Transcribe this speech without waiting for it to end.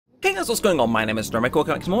Hey guys, what's going on? My name is Neremik,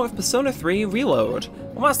 welcome back to more of Persona 3 Reload.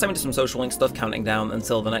 Well, last time we did some social link stuff, counting down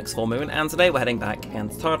until the next full moon, and today we're heading back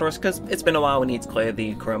against Tartarus, because it's been a while, we need to clear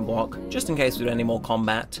the current block, just in case we do any more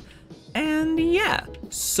combat. And yeah,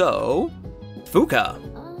 so,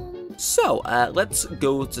 Fuka. So, let's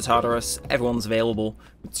go to Tartarus. Everyone's available.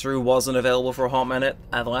 Mitsuru wasn't available for a hot minute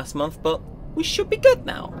the last month, but we should be good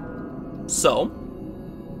now. So,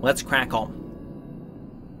 let's crack on.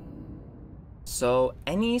 So,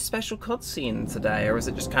 any special cutscene today, or is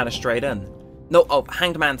it just kind of straight in? No, oh,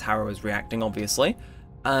 Hanged Man Taro is reacting, obviously.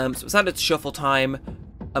 So it's added to shuffle time.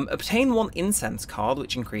 Obtain 1 incense card,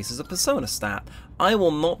 which increases a persona stat. I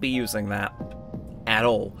will not be using that at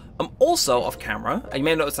all. Also, off camera, you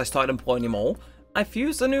may notice I started employing them all. I've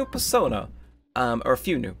fused a new persona, or a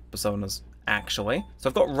few new personas, actually. So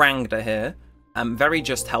I've got Rangda here, very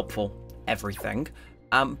just helpful, everything.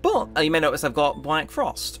 But you may notice I've got Black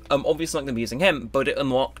Frost. Obviously not going to be using him, but it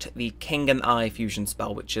unlocked the King and I fusion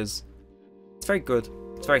spell, which is it's very good.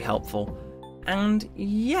 It's very helpful, and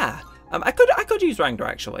yeah, I could use Rangda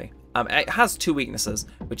actually. It has 2 weaknesses,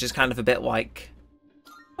 which is kind of a bit like.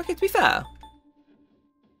 Okay, to be fair,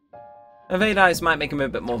 Evade Ice might make him a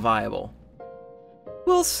bit more viable.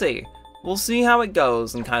 We'll see. We'll see how it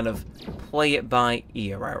goes and kind of play it by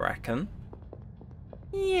ear, I reckon.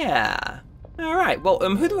 Yeah. Alright, well,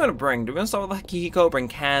 who do we want to bring? Do we want to start with Akihiko, bring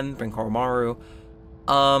Ken, bring Koromaru?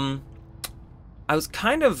 I was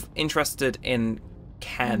kind of interested in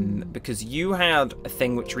Ken, because you had a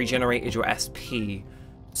thing which regenerated your SP.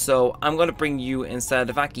 So I'm going to bring you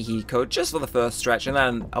instead of Akihiko, just for the first stretch, and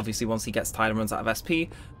then, obviously, once he gets tired and runs out of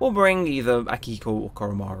SP, we'll bring either Akihiko or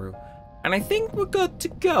Koromaru. And I think we're good to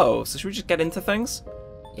go, so should we just get into things?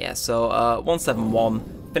 Yeah, so,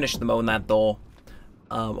 171, finish the Monad door,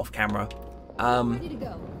 off camera. Well,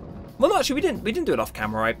 no, actually, we didn't do it off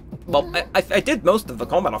camera, right? Well, I did most of the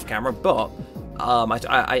combat off camera, but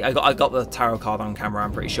I got the tarot card on camera,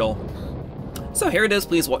 I'm pretty sure. So here it is,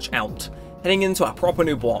 please watch out. Heading into a proper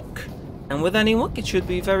new block. And with any luck, it should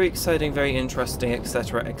be very exciting, very interesting,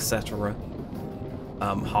 etc, etc.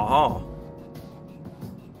 Haha.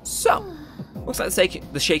 So, looks like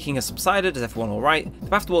the shaking has subsided. Is everyone alright? The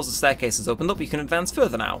path towards the staircase has opened up, you can advance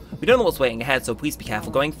further now. We don't know what's waiting ahead, so please be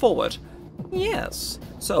careful going forward. Yes.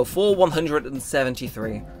 So, for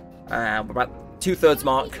 173. We're about 2/3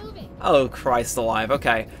 mark. Oh, Christ alive.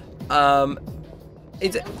 Okay.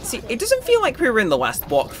 It doesn't feel like we were in the last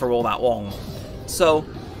block for all that long. So,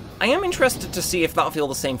 I am interested to see if that'll feel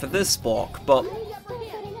the same for this block, but...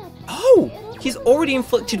 Oh! He's already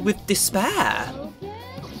inflicted with despair!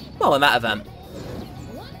 Well, in that event,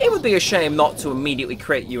 it would be a shame not to immediately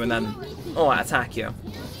crit you and then, attack you.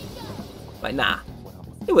 Like, nah.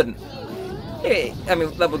 It wouldn't. I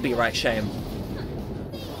mean, that would be a right shame.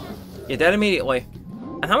 You're dead immediately.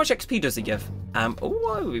 And how much XP does he give?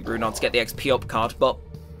 Oh, it would be rude not to get the XP up card, but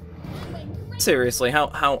seriously,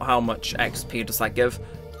 how much XP does that give?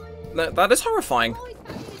 That is horrifying.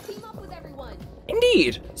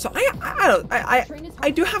 Indeed. So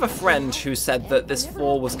I do have a friend who said that this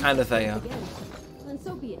floor was kind of a.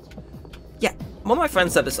 Yeah, one of my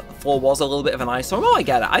friends said this floor was a little bit of an eyesore. Well, I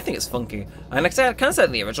get it. I think it's funky. And like I kind of said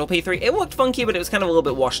in the original P3, it looked funky, but it was kind of a little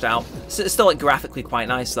bit washed out. So it's still like graphically quite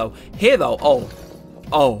nice though. Here though,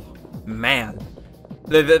 oh man,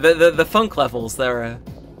 the funk levels they're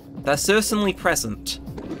certainly present.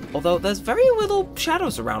 Although there's very little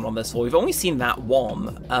shadows around on this floor. We've only seen that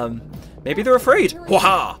one. Maybe they're afraid.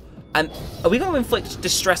 Waha! And are we going to inflict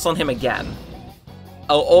distress on him again?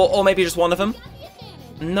 Oh, or maybe just one of them?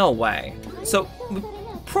 No way. So we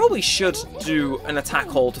probably should do an attack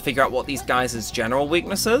haul to figure out what these guys' general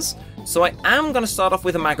weakness is. So I am going to start off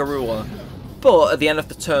with a Magarula, but at the end of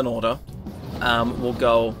the turn order, we'll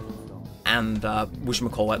go and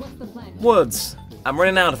whatchamacallit, Woods. I'm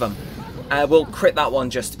running out of them. We'll crit that one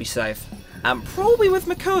just to be safe. Probably with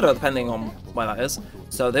Makoto, depending on where that is.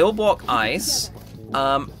 So they all block ice.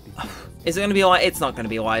 Is it going to be light? It's not going to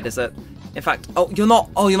be light, is it? In fact, you're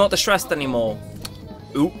not distressed anymore.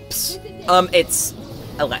 Oops. It's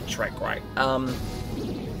electric, right?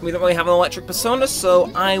 We don't really have an electric persona,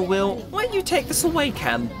 so I will let you take this away,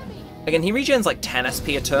 Ken. Again, he regens like 10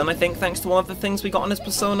 SP a turn, I think, thanks to one of the things we got on his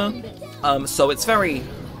persona. So it's very,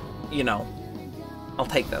 I'll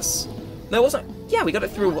take this. No, it wasn't. Yeah, we got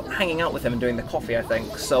it through hanging out with him and doing the coffee, I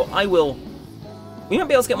think. So we might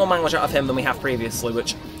be able to get more mileage out of him than we have previously,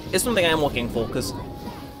 which is something I am looking for, because,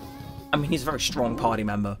 I mean, he's a very strong party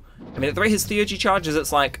member. I mean, at the rate his Theurgy charges,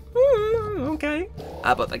 it's like, okay.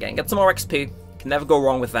 But again, get some more XP. Can never go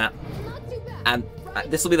wrong with that. And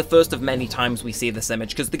this will be the first of many times we see this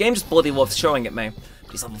image, because the game just bloody loves showing it me.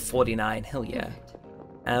 He's level 49, hell yeah.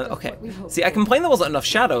 And, okay. See, I complained there wasn't enough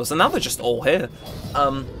shadows, and now they're just all here.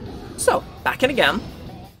 So, back in again.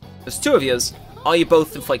 There's two of yous. Are you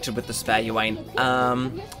both inflicted with despair? You ain't.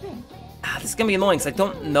 This is gonna be annoying, because I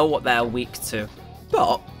don't know what they're weak to.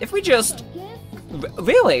 But, if we just...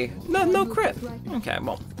 Really? No crit. Okay,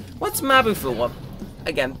 well. What's Mabu for?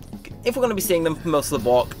 Again, if we're gonna be seeing them for most of the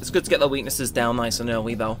block, it's good to get their weaknesses down nice and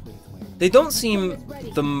early, though. They don't seem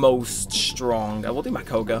the most strong. I will do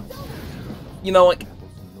Makoga. You know, like,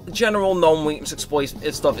 general non-weakness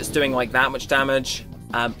exploitive stuff is doing, like, that much damage.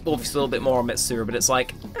 Obviously a little bit more on Mitsuru, but it's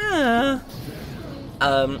like,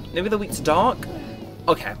 maybe they're weak to Dark?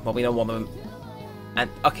 Okay, well, we know one of them. And,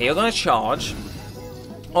 okay, you're gonna charge.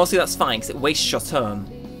 Honestly, that's fine, because it wastes your turn.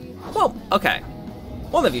 Well, okay.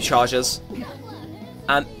 One of you charges.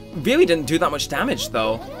 And really didn't do that much damage,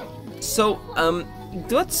 though. So,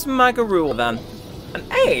 let's Magarula then.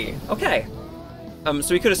 And hey, okay.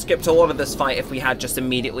 So we could have skipped a lot of this fight if we had just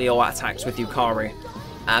immediately all attacks with Yukari.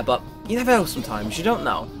 But you never know sometimes, you don't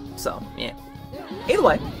know. So, yeah. Either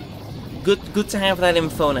way, good to have that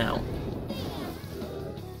info now.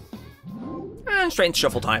 And straight into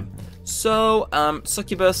shuffle time. So,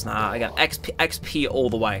 Succubus, nah, again, XP all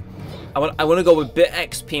the way. I want to go with bit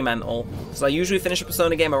XP mental. So I usually finish a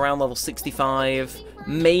Persona game around level 65,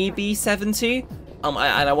 maybe 70. And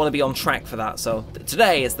I want to be on track for that, so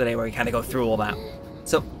today is the day where we kind of go through all that.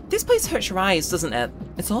 So, this place hurts your eyes, doesn't it?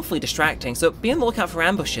 It's awfully distracting, so be on the lookout for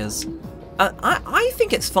ambushes. I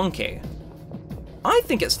think it's funky. I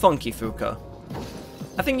think it's funky, Fuka.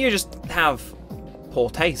 I think you just have poor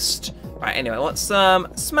taste. Right, anyway, let's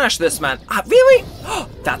smash this man. Really? Oh,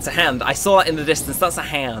 that's a hand. I saw that in the distance. That's a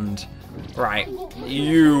hand. Right,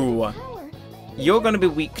 You're going to be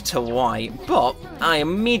weak to light, but I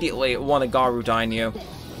immediately want to Garudine you.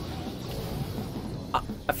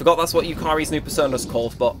 I forgot that's what Yukari's new Persona's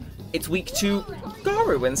called, but it's weak to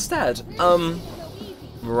Garu instead.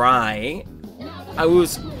 Right. I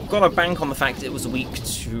was gonna bank on the fact it was weak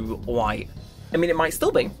to light. I mean, it might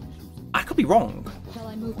still be. I could be wrong.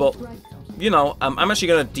 But, you know, I'm actually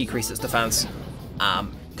going to decrease its defense.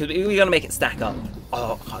 Because we're going to make it stack up.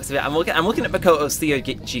 Oh, I'm looking at Makoto's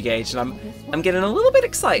Theurgy gauge, and I'm getting a little bit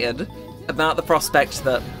excited about the prospect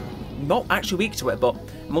that not actually weak to it, but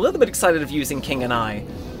I'm a little bit excited of using King and I,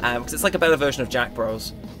 because it's like a better version of Jack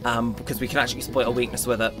Bros, because we can actually exploit a weakness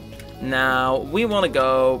with it. Now we want to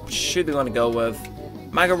go. Should we want to go with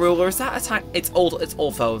Magarula? Is that attack? It's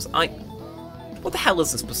all foes. What the hell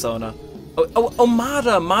is this Persona? Oh,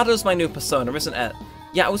 Mada. Mada's my new Persona, isn't it?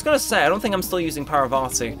 Yeah, I was gonna say I don't think I'm still using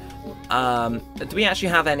Paravati. Do we actually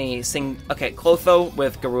have any Okay, Clotho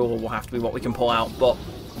with Garula will have to be what we can pull out, but...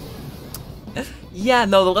 Yeah,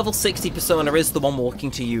 no, the level 60 Persona is the one we're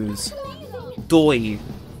looking to use. Doi.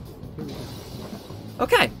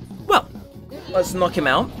 Okay, well, let's knock him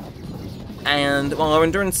out. And while our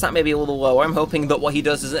endurance stat may be a little lower, I'm hoping that what he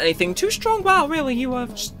does isn't anything too strong. Wow, really, you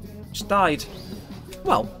have just died.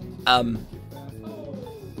 Well, I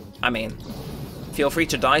mean, feel free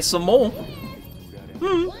to die some more.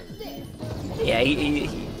 Yeah,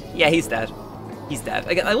 yeah, he's dead. He's dead.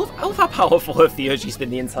 Again, I love how powerful her Theurgy's been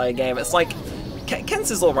the entire game. It's like,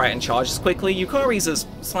 Kens is alright and charges quickly, Yukari's is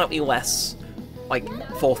slightly less, like,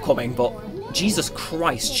 forthcoming, but Jesus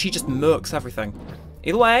Christ, she just murks everything.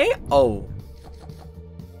 Either way, oh.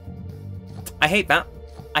 I hate that.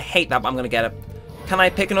 I hate that, but I'm gonna get it. Can I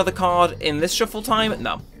pick another card in this shuffle time?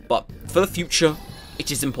 No, but for the future,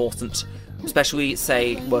 it is important. Especially,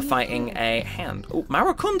 say, we're fighting a hand. Oh,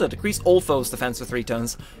 Marakunda, decrease all foes' defense for 3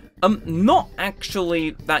 turns. Not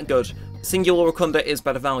actually that good. Singular Rakunda is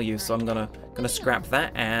better value, so I'm gonna scrap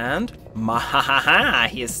that, and... Mahahaha,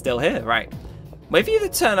 he is still here, right. Wait for you to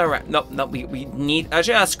turn around. No, we need...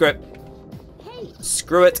 Actually, screw it.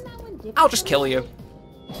 Screw it. I'll just kill you.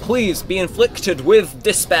 Please be inflicted with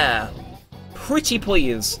despair. Pretty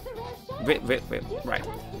please. Right.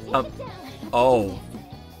 Oh.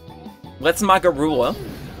 Let's Magarula.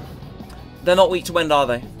 They're not weak to wind, are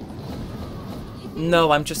they?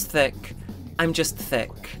 No, I'm just thick. I'm just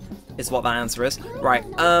thick, is what that answer is. Right,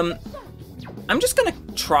 I'm just gonna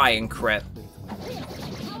try and crit.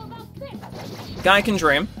 Guy can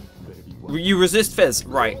dream. You resist fizz,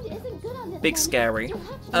 right. Big scary.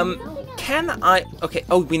 Can I... Okay,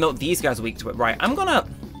 oh, we know these guys are weak to it, right. I'm gonna...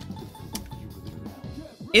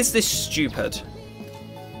 Is this stupid?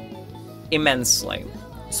 Immensely.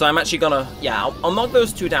 So I'm actually gonna... Yeah, I'll knock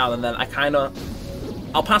those two down, and then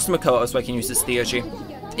I'll pass to Makoto so I can use this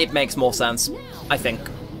Theurgy. It makes more sense, I think.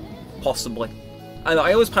 Possibly. I know,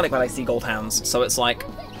 I always panic when I see gold hands, so it's like...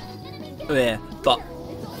 Yeah, but...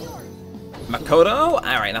 Makoto.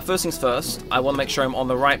 Alright, now first things first, I want to make sure I'm on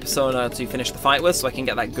the right persona to finish the fight with, so I can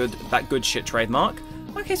get that good shit trademark.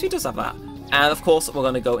 Okay, so he does have that. And of course, we're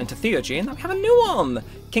going to go into Theurgy, and now we have a new one!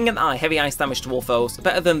 King and Eye, heavy ice damage to all foes,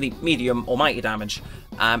 better than the medium or mighty damage.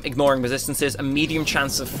 Ignoring resistances, a medium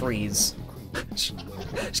chance of freeze.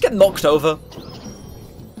 Just get knocked over.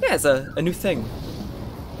 Yeah, it's a new thing.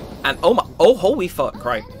 And oh holy fuck,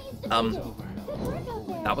 right.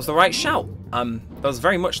 That was the right shout. That was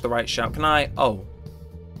very much the right shout. Can I? Oh,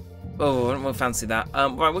 I don't really fancy that.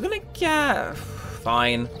 Right, we're gonna get...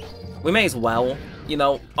 Fine. We may as well. You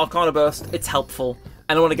know, Arcana Burst, it's helpful.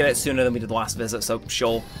 And I want to get it sooner than we did the last visit, so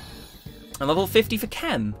sure. And level 50 for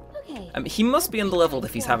Ken. He must be underleveled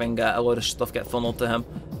if he's having a load of stuff get funneled to him.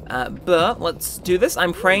 But let's do this.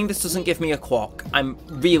 I'm praying this doesn't give me a quack. I'm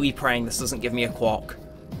really praying this doesn't give me a quack.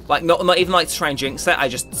 Like, not even like to try and jinx it, I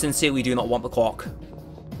just sincerely do not want the quack.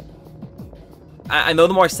 I know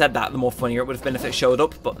the more I said that, the more funnier it would have been if it showed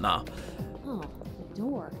up, but nah. Oh, a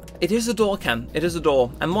door. It is a door, Ken. It is a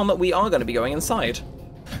door. And one that we are going to be going inside.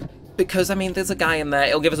 Because, I mean, there's a guy in there.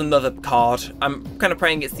 It'll give us another card. I'm kind of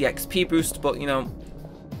praying it's the XP boost, but, you know,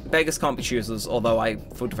 beggars can't be choosers, although I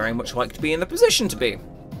would very much like to be in the position to be.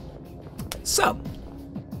 So,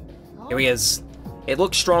 here he is. It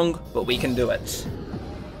looks strong, but we can do it.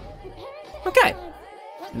 Okay.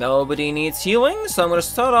 Nobody needs healing, so I'm going to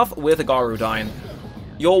start off with a Garudine.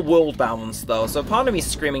 You're world balanced, though, so part of me is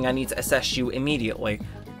screaming I need to assess you immediately.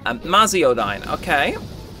 Maziodine, okay.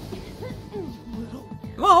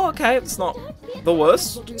 Well, okay, it's not the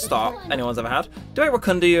worst start anyone's ever had. Do I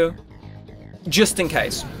Rakunda you? Just in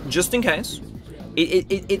case. Just in case.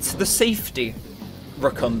 It's the safety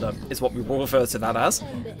Rakunda, is what we will refer to that as.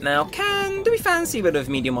 Now, do we fancy a bit of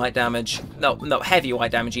medium light damage? No, heavy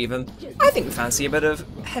light damage even. I think we fancy a bit of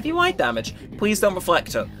heavy light damage. Please don't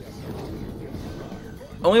reflect it.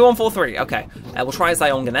 Only 143, okay. We'll try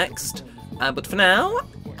Zyonga next. But for now,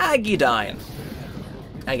 Agidine.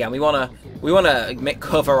 Again, we wanna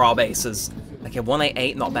cover our bases. Okay,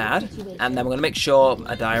 188, not bad. And then we're gonna make sure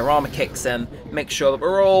a diorama kicks in, make sure that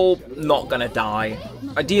we're all not gonna die.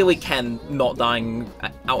 Ideally, Ken not dying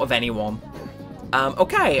out of anyone.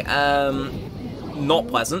 Okay, not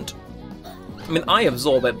pleasant. I mean, I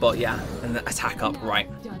absorb it, but yeah, and attack up, right.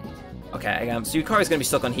 Okay, so Yukari's gonna be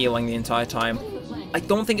stuck on healing the entire time. I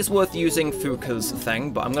don't think it's worth using Fuka's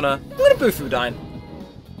thing, but I'm gonna Bufudine.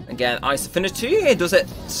 Again, Ice Affinity, does it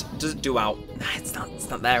do out? Nah, it's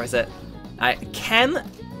not there, is it? Okay,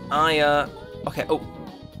 oh,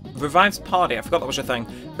 revives party, I forgot that was a thing.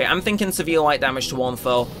 But I'm thinking severe light damage to one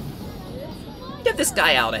foe. Get this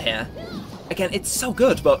guy out of here. Again, it's so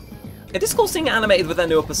good, but it is cool seeing it animated with their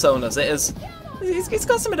newer personas. It's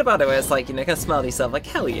got something about it where it's like, you know, you can smell yourself like,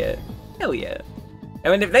 hell yeah, hell yeah. I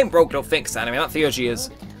mean, if it ain't broke, don't fix it. I mean, that Theurgy is.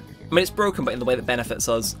 I mean, it's broken, but in the way that benefits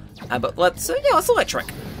us. But let's electric.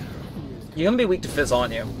 You're gonna be weak to fizz,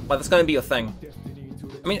 aren't you? Like, that's gonna be your thing.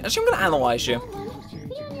 I mean, actually, I'm gonna analyze you.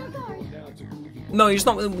 No, you're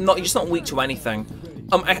just not weak to anything.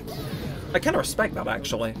 I kind of respect that,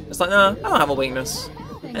 actually. It's like, nah, I don't have a weakness.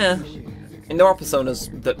 And there are personas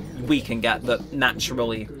that we can get that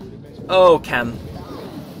naturally. Oh, Ken.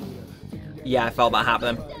 Yeah, I felt that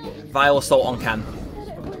happening. Vile Assault on Ken.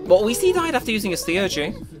 Well, at least he died after using his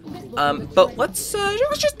Theurgy. But let's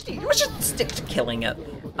just stick to killing it.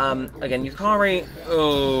 Again, Yukari.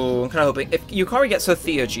 Oh, I'm kind of hoping if Yukari gets her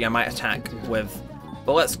Theurgy, I might attack with.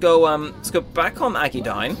 But let's go back on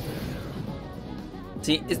Agidine.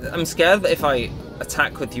 See, I'm scared that if I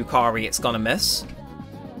attack with Yukari, it's gonna miss.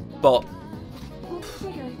 But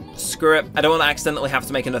screw it. I don't want to accidentally have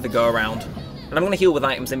to make another go around. And I'm gonna heal with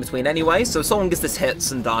items in between anyway. So long as this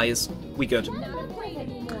hits and dies, we good.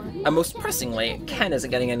 And most pressingly, Ken isn't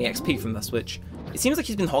getting any XP from this, which it seems like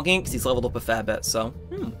he's been hogging it because he's leveled up a fair bit. So,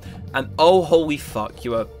 And oh holy fuck,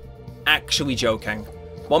 you are actually joking.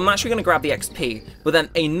 Well, I'm actually going to grab the XP, but then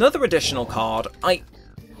another additional card,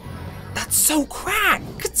 that's so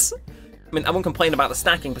cracked! I mean, I won't complain about the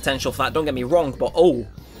stacking potential for that, don't get me wrong, but oh!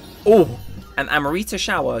 An Amarita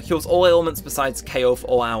Shower heals all elements besides KO for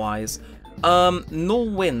all allies. Null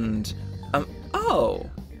Wind.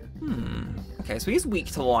 Okay, so he's weak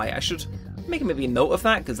to light. I should make maybe a note of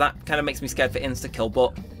that, because that kind of makes me scared for insta-kill,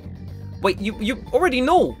 but... Wait, you already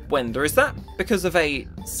know Wind, or is that because of a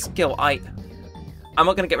skill? I'm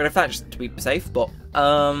not going to get rid of that just to be safe, but,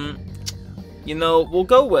 you know, we'll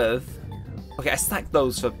go with... Okay, I stacked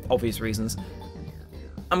those for obvious reasons.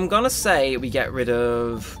 I'm going to say we get rid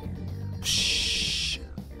of...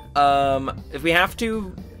 if we have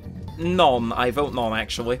to, none. I vote none,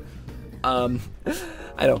 actually. I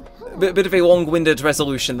know, bit of a long-winded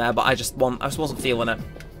resolution there, but I just wasn't feeling it.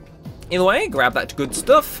 either way, grab that good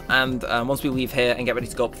stuff, and once we leave here and get ready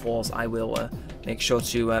to go up floors, I will make sure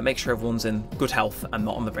everyone's in good health and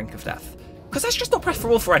not on the brink of death. Because that's just not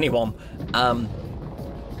preferable for anyone.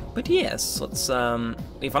 But yes, let's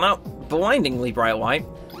leave on out. Blindingly bright light.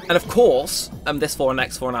 And of course, this floor and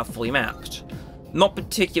next floor are now fully mapped. Not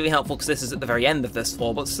particularly helpful because this is at the very end of this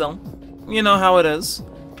floor, but still, you know how it is.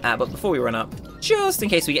 But before we run up, just in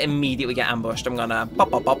case we immediately get ambushed, I'm gonna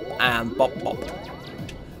pop, pop, pop, and pop, pop.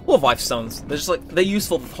 Love life stones. They're just like, they're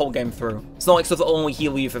useful the whole game through. It's not like stuff that only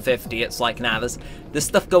heal you for 50. It's like, nah, there's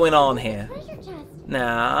stuff going on here.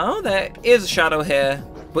 Now, there is a shadow here,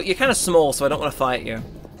 but you're kind of small, so I don't want to fight you.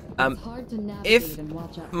 If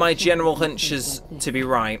my general hunch is to be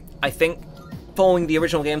right, I think following the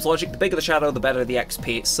original game's logic, the bigger the shadow, the better the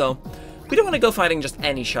XP. So we don't want to go fighting just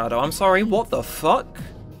any shadow. I'm sorry, what the fuck?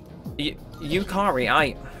 Yukari,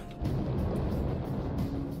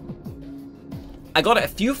 I got it a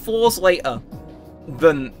few floors later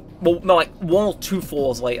than, well, no, like 1 or 2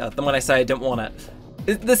 floors later than when I said I didn't want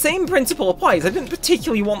it. The same principle applies. I didn't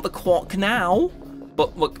particularly want the clock now,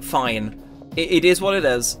 but look, fine. It is what it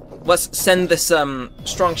is. Let's send this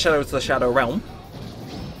strong shadow to the Shadow Realm.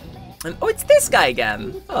 And oh, it's this guy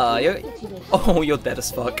again. You're dead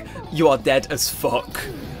as fuck. You are dead as fuck.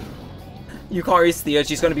 Yukari's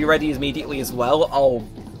Theurgy is going to be ready immediately as well.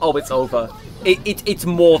 Oh, it's over. It's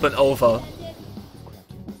more than over.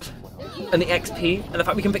 And the XP, and the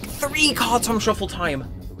fact we can pick 3 cards from Shuffle Time.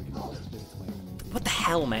 What the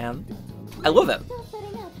hell, man? I love it.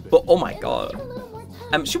 But oh my god.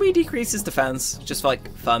 Should we decrease his defense? Just for,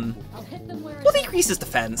 like, fun. We'll decrease his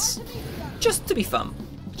defense. Just to be fun.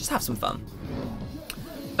 Just have some fun.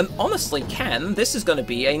 And honestly, Ken, this is going to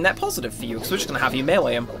be a net positive for you, because we're just going to have you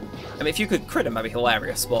melee him. I mean, if you could crit him, that'd be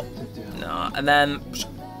hilarious, but no. And then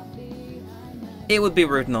it would be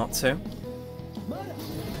rude not to.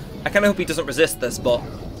 I kind of hope he doesn't resist this, but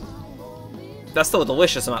that's still a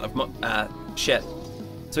delicious amount of shit.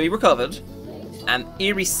 So he recovered. And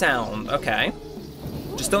eerie sound, okay.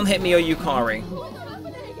 Just don't hit me or Yukari.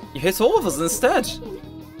 You hit all of us instead.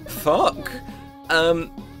 Fuck.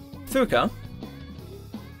 Fuka.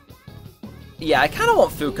 Yeah, I kind of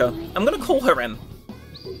want Fuka. I'm gonna call her in.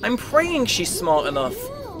 I'm praying she's smart enough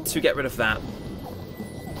to get rid of that.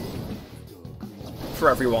 For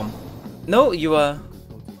everyone. No, you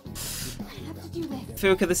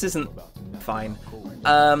Fuka, this isn't fine.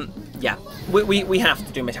 Yeah, we have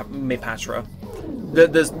to do Mipatra.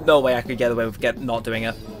 There's no way I could get away with not doing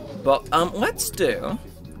it. But let's do.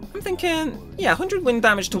 I'm thinking, yeah, 100 wind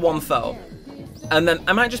damage to 1 foe, and then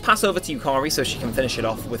I might just pass over to Yukari so she can finish it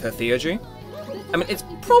off with her Theurgy. I mean, it's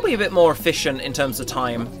probably a bit more efficient in terms of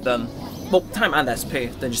time than, well, time and SP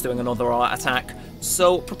than just doing another all-out attack.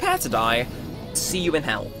 So prepare to die. See you in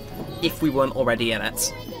hell, if we weren't already in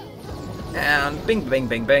it. And bing, bing,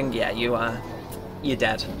 bing, bing. Yeah, you're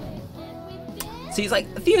dead. See, it's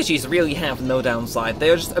like, Theurgies really have no downside. They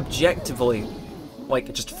are just objectively,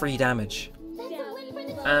 like, just free damage.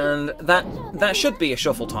 And that should be a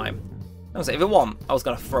Shuffle Time. I was like, if it wasn't, I was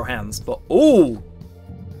gonna throw hands, but ooh!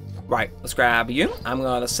 Right, let's grab you. I'm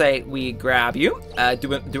gonna say we grab you.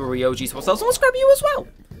 Do a Ryoji to ourselves, and let's grab you as well.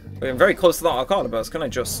 We're very close to that Arcanibus, can I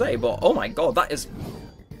just say, but oh my god, that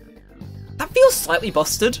feels slightly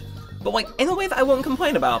busted, but like, in a way that I won't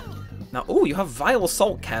complain about. Now, ooh, you have Vile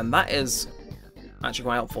Assault, Ken. That is actually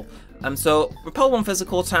quite helpful. So, repel 1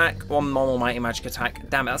 physical attack, 1 normal mighty magic attack.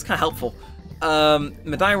 Damn it, that's kind of helpful.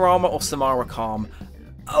 Medairama or Samara Calm.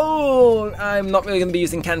 Oh, I'm not really going to be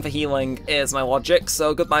using Ken for healing, is my logic.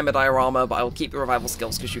 So, goodbye Medairama, but I will keep your revival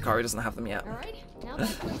skills because Yukari doesn't have them yet.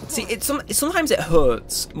 See, sometimes it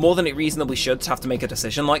hurts more than it reasonably should to have to make a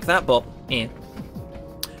decision like that, but eh.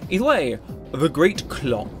 Either way, the Great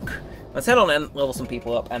Clock. Let's head on in, level some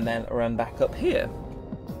people up, and then run back up here.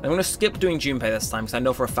 I'm going to skip doing Junpei this time, because I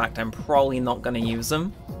know for a fact I'm probably not going to use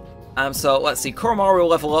them. So, let's see, Koromaru will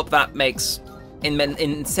level up, that makes an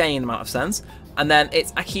insane amount of sense. And then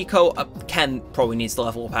it's Akiko, Ken probably needs to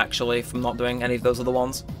level up actually, from not doing any of those other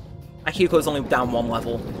ones. Akiko's only down 1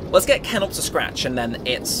 level. Let's get Ken up to scratch, and then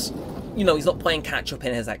it's, you know, he's not playing catch up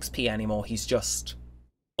in his XP anymore, he's just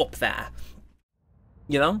up there.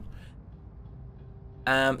 You know?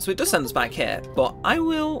 So it does send us back here, but I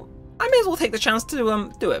may as well take the chance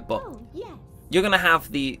to do it, but you're gonna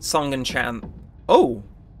have the song and chant. Oh!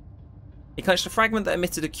 You clenched a fragment that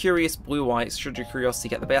emitted a curious blue light. Should your curiosity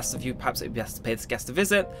get the best of you, perhaps it would be best to pay this guest a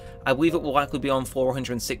visit. I believe it will likely be on floor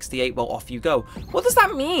 168, well, off you go. What does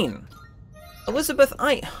that mean? Elizabeth,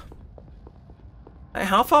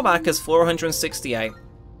 how far back is floor 168?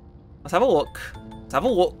 Let's have a look. Let's have a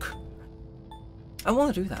look. I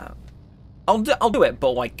want to do that. I'll do it,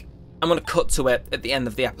 but like, I'm going to cut to it at the end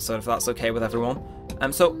of the episode, if that's okay with everyone.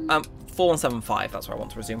 4175, that's where I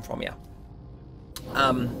want to resume from, yeah.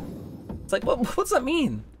 It's like, what does that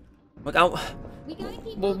mean? Like,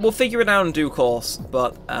 we'll figure it out in due course,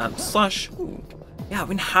 but, slash, ooh, yeah,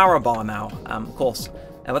 we're in Harabah now, of course.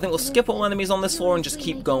 I think we'll skip all enemies on this floor and just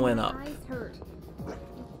keep going up.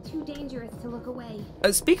 It's too dangerous to look away.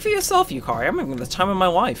 Speak for yourself, Yukari, I'm having the time of my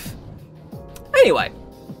life. Anyway,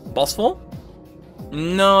 boss floor?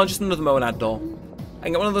 No, just another Monad door. I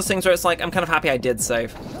got one of those things where it's like, I'm kind of happy I did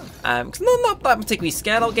save. Because not that particularly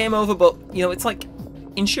scared out game over, but, you know, it's like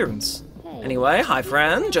insurance. Anyway, hi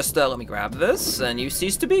friend, just let me grab this, and you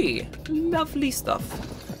cease to be. Lovely stuff.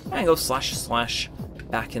 And go slash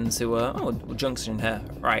back into, oh, junction here.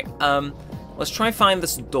 Right, let's try find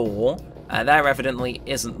this door. There evidently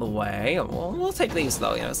isn't the way. Well, we'll take these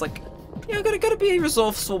though, you know, it's like, you know, gotta be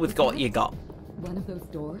resourceful with what you got. One of those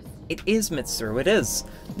doors? It is, Mitsuru, it is.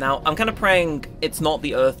 Now, I'm kind of praying it's not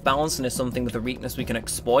the earth balance and is something with a weakness we can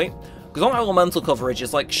exploit. Because all elemental coverage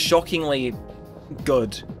is, like, shockingly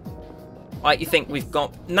good. Like, you think we've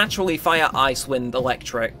got naturally fire, ice, wind,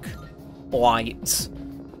 electric, light,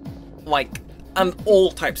 like, and all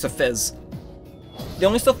types of fizz. The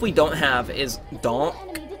only stuff we don't have is dark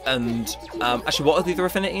and, actually, what are the other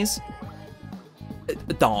affinities?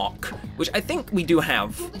 Dark, which I think we do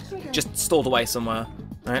have, just stored away somewhere.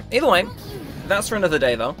 Alright, either way, that's for another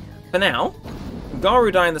day though. For now,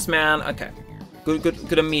 Garu dying this man, okay.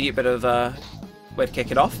 Good immediate bit of way to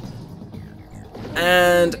kick it off.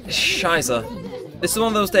 And Shiza. This is one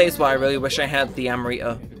of those days where I really wish I had the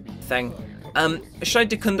Amrita thing. Should I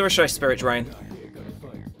Dekunda or should I Spirit Drain?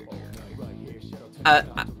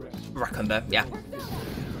 Rakunda, yeah.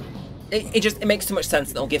 It makes too much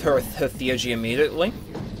sense that I'll give her her Theurgy immediately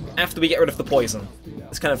after we get rid of the poison.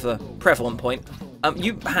 It's kind of the prevalent point.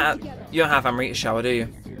 You don't have Amrita Shower, do you?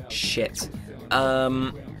 Shit.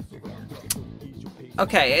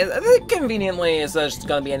 Okay, conveniently, is there just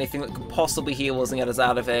going to be anything that could possibly heal us and get us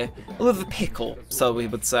out of here? A little pickle, so we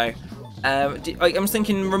would say. I'm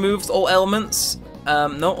thinking removes all elements.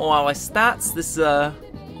 No, all our stats. This,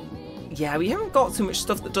 yeah, we haven't got too much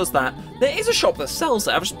stuff that does that. There is a shop that sells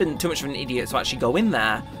it. I've just been too much of an idiot to actually go in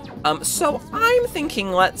there. So I'm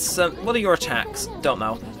thinking let's, what are your attacks? Don't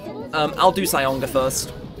know. I'll do Sionga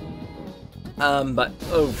first. But,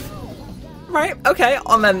 oof. Right, okay,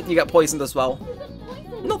 and then you get poisoned as well.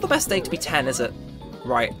 Not the best day to be 10, is it?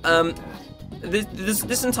 Right,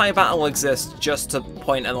 this entire battle exists just to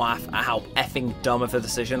point and laugh at how effing dumb of a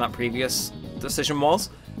decision that previous decision was.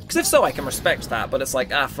 Because if so, I can respect that, but it's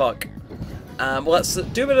like, ah, fuck. Well, let's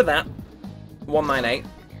do a bit of that. 198.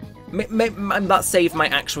 That save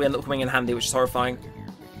might actually end up coming in handy, which is horrifying.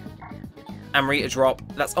 Amrita drop.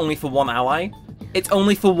 That's only for one ally. It's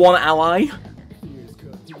only for one ally.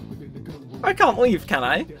 I can't leave, can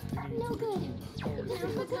I? No good.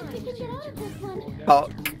 Now's the time to get out of this one.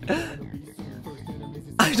 Fuck.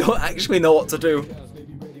 I don't actually know what to do.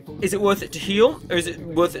 Is it worth it to heal, or is it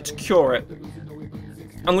worth it to cure it?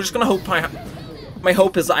 I'm just gonna hope my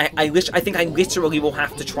hope is that I think I literally will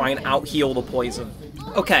have to try and out-heal the poison.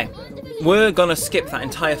 Okay, we're gonna skip that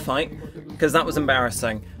entire fight, because that was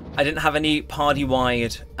embarrassing. I didn't have any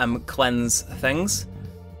party-wide cleanse things,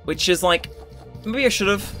 which is like, maybe I should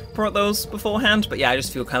have brought those beforehand, but yeah, I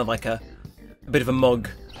just feel kind of like a bit of a mug.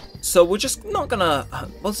 So we're just not gonna,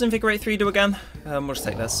 what does Invigorate 3 do again? We'll just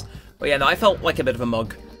take this. But yeah, no, I felt like a bit of a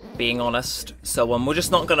mug, being honest, so we're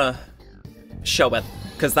just not gonna show it,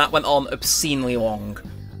 because that went on obscenely long.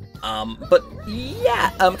 But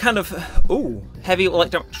yeah, kind of, ooh, heavy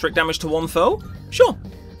electric damage to one foe? Sure.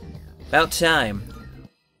 About time.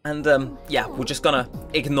 And yeah, we're just gonna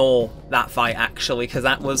ignore that fight actually, because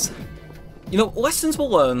that was, you know, lessons were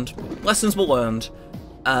learned. Lessons were learned.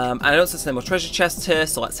 I don't see any more treasure chests here,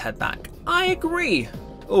 so let's head back. I agree.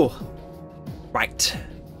 Oh, right.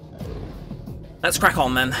 Let's crack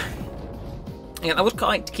on then. Again, I would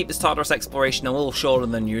like to keep this Tartarus exploration a little shorter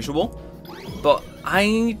than usual, but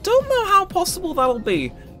I don't know how possible that'll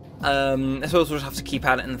be. I suppose we'll just have to keep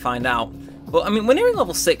at it and find out. But I mean, we're nearing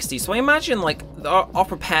level 60, so I imagine like our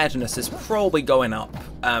preparedness is probably going up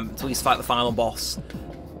to at least fight the final boss.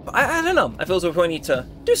 But I don't know. I feel as though we probably need to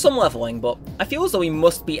do some leveling, but I feel as though we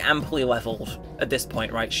must be amply leveled at this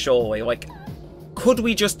point, right? Surely, like, could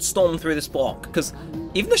we just storm through this block? Because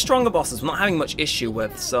even the stronger bosses we're not having much issue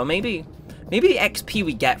with, so maybe the XP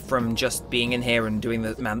we get from just being in here and doing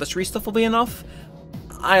the mandatory stuff will be enough.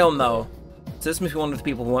 I don't know. So this must be one of the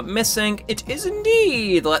people who went missing. It is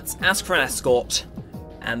indeed. Let's ask for an escort.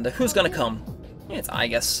 And who's gonna come? Yeah, it's I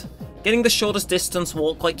guess. Getting the shortest distance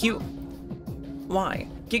walk like you. Why?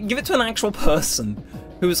 Give it to an actual person.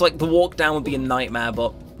 who's like the walk down would be a nightmare,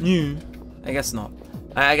 but yeah, I guess not.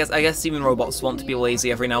 I guess even robots want to be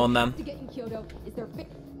lazy every now and then.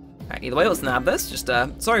 Right, either way, let's nab this. Just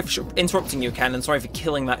sorry for interrupting you, Ken, and sorry for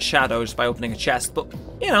killing that shadow just by opening a chest, but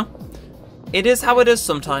you know, it is how it is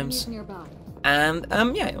sometimes. And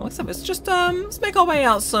yeah, let's just let's make our way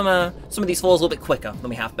out some of these floors a little bit quicker than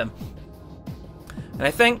we have been. And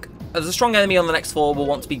I think there's a strong enemy on the next floor. We'll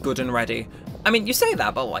want to be good and ready. I mean, you say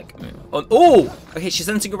that, but like, oh, okay, she's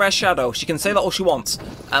sensing a red shadow. She can say that all she wants.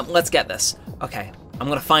 Let's get this. Okay, I'm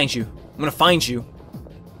gonna find you. I'm gonna find you.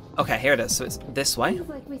 Okay, here it is. So it's this way. Feels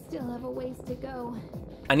like we still have a ways to go.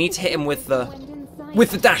 I need to hit him with the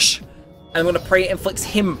dash. And I'm gonna pray it inflicts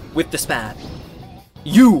him with despair.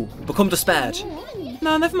 You become despaired.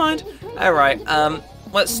 No, never mind. All right.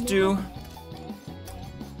 Let's do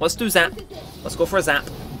zap. Let's go for a zap.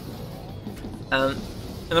 And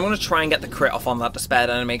I'm gonna try and get the crit off on that despaired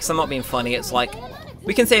enemy because I'm not being funny. It's like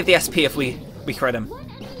we can save the SP if we crit him.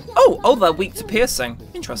 Oh, they're weak to piercing.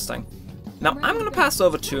 Interesting. Now I'm gonna pass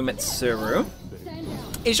over to Mitsuru.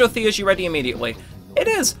 Is your Theurgy ready immediately? It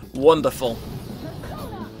is. Wonderful.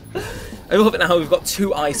 I love it now. We've got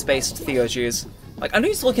 2 ice-based Theurgies. Like, I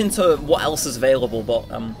need to look into what else is available, but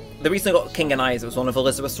the reason I got King and Ice, it was one of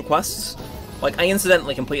Elizabeth's requests. Like, I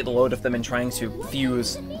incidentally completed a load of them in trying to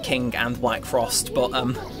fuse King and Black Frost, but,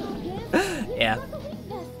 yeah.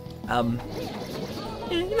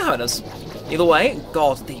 You know how it is. Either way,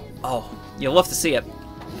 God, you'll love to see it.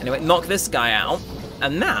 Anyway, knock this guy out,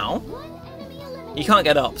 and now, you can't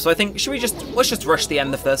get up, so I think, let's just rush the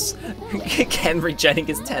end of this. Ken regenning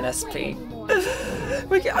his 10 SP.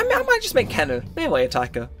 I might just make Ken a melee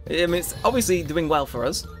attacker. I mean, it's obviously doing well for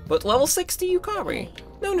us, but level 60 Yukari.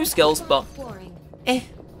 No new skills, but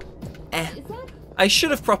I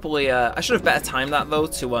should have better timed that though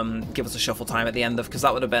to give us a shuffle time at the end of, because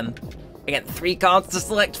that would have been, again, 3 cards to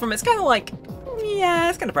select from. It's kind of like, yeah,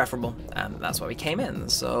 it's kind of preferable, and that's why we came in.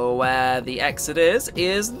 So where the exit is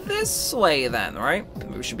this way then, right?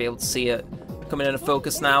 We should be able to see it coming into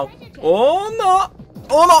focus now, or not,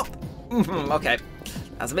 okay.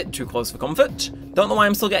 That's a bit too close for comfort. Don't know why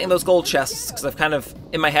I'm still getting those gold chests, because I've kind of,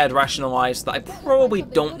 in my head, rationalized that I probably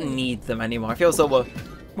don't need them anymore. I feel as though we're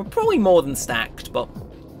probably more than stacked, but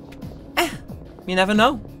you never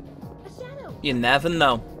know. You never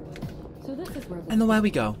know. And away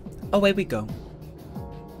we go. Away we go.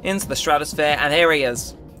 Into the stratosphere, and here he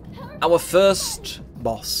is. Our first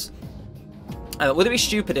boss. Would it be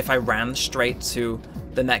stupid if I ran straight to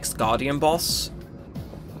the next Guardian boss?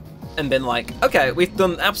 And been like, okay, we've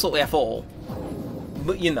done absolutely F all,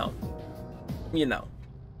 but you know,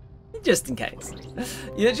 just in case,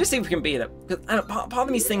 just see if we can beat it. Because part of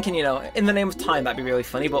me's thinking, in the name of time, that'd be really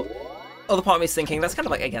funny, but other part of me's thinking that's kind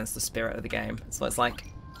of like against the spirit of the game. So it's like,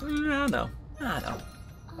 I don't know.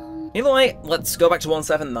 Either way, let's go back to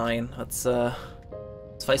 179. Let's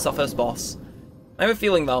face our first boss. I have a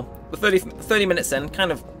feeling though, we're 30 minutes in,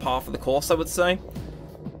 kind of par for the course, I would say.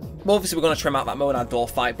 Well, obviously we're going to trim out that Monad door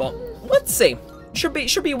fight, but let's see. Should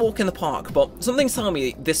be a walk in the park, but something's telling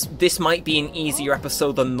me this might be an easier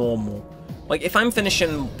episode than normal. Like, if I'm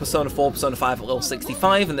finishing Persona 4, Persona 5 at level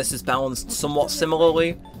 65, and this is balanced somewhat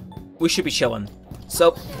similarly, we should be chilling.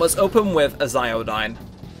 So, let's open with a Zyodyne.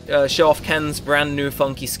 Show off Ken's brand new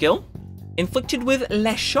funky skill. Inflicted with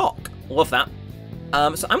less shock. Love that.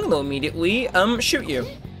 So I'm going to immediately shoot you.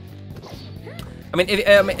 I mean,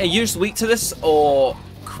 are you just weak to this, or...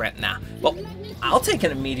 crit? Nah. Well, I'll take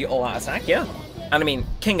an immediate all-out attack, yeah. And I mean,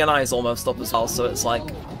 King and I is almost up as well, so it's like,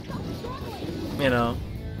 if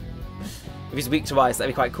he's weak to ice,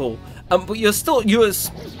 that'd be quite cool. But you were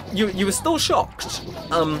still shocked.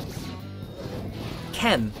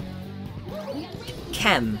 Ken,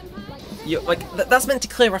 that's meant to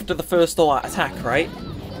clear after the first all-out attack, right?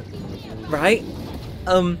 Right?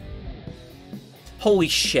 Holy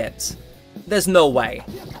shit. There's no way.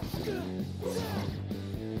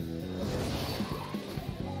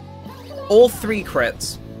 All 3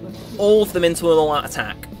 crits, all of them into an all-out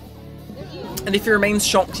attack. And if he remains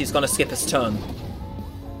shocked, he's gonna skip his turn.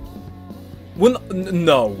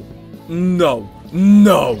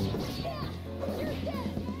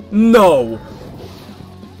 No.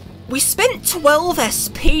 We spent 12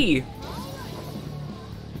 SP!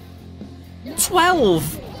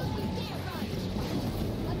 12!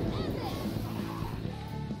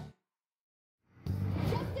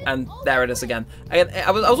 And there it is again. I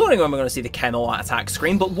was wondering when we're going to see the Ken all-out attack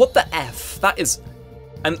screen, but what the F? That is...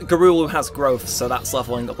 And Garulu has growth, so that's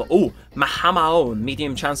leveling up. Oh, Mahamaon,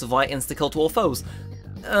 medium chance of light insta-kill to all foes.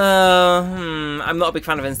 I'm not a big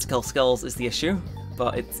fan of insta-kill skills, is the issue,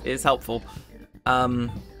 but it is helpful. Vile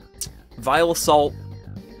Assault,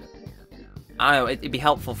 I don't know, it'd be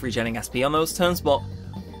helpful for regenerating SP on those turns, but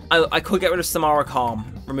I could get rid of Samara Calm,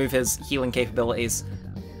 remove his healing capabilities.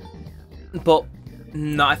 But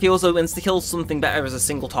no, I feel as though insta-kill's something better as a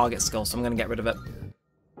single target skill, so I'm gonna get rid of it.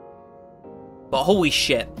 But holy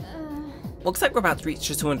shit. Looks like we're about to reach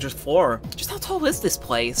the 200th floor. Just how tall is this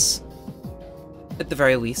place? At the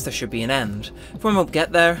very least, there should be an end. For when we'll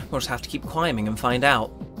get there, we'll just have to keep climbing and find out.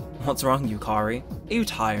 What's wrong, Yukari? Are you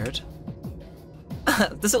tired?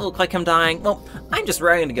 Does it look like I'm dying? Well, I'm just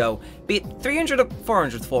raring to go. Be it 300 or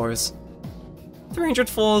 400 floors. 300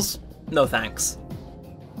 floors? No thanks.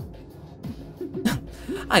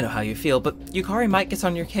 I know how you feel, but Yukari might get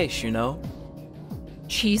on your case, you know?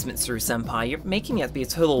 Jeez, Mitsuru-senpai, you're making me out to be a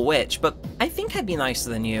total witch, but I think I'd be nicer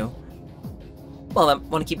than you. Well then,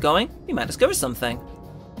 wanna keep going? We might discover something.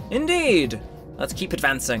 Indeed! Let's keep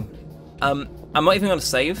advancing. I'm not even gonna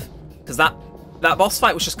save, because that boss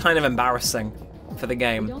fight was just kind of embarrassing for the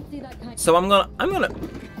game. So I'm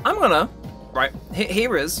gonna, right,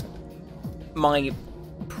 here is my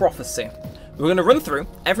prophecy. We're gonna run through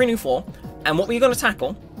every new floor, and what we're gonna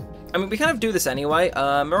tackle, I mean, we kind of do this anyway.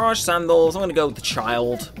 Mirage Sandals, I'm gonna go with the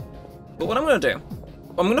Child. But what I'm gonna do,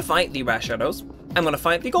 I'm gonna fight the Rare Shadows, I'm gonna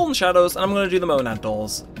fight the Golden Shadows, and I'm gonna do the Monad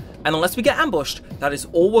Doors. And unless we get ambushed, that is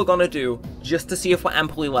all we're gonna do, just to see if we're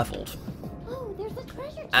amply leveled. Oh, there's a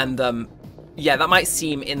treasure. And, yeah, that might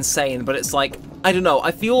seem insane, but it's like, I don't know,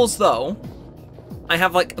 I feel as though I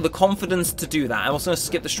have, like, the confidence to do that. I'm also gonna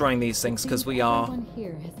skip destroying these things, because we are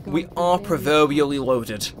proverbially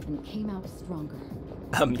loaded. And came out stronger.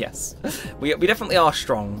 Yes. We definitely are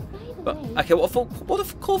strong. But, okay, what a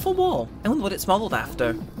colourful wall. I wonder what it's modelled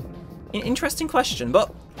after. Interesting question,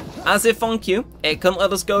 but as if on cue, it couldn't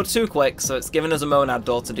let us go too quick, so it's given us a Monad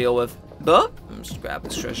Door to deal with. But, let's just grab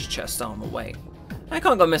this treasure chest on the way. I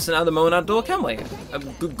can't go missing out of the Monad Door, can we? A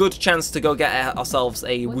good chance to go get ourselves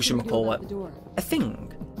a whatchamacallit. A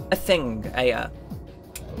thing, a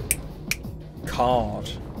card.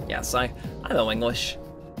 Yes, I know English.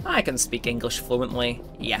 I can speak English fluently,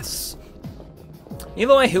 yes.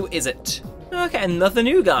 Either way, who is it? Okay, another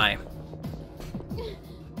new guy.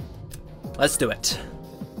 Let's do it.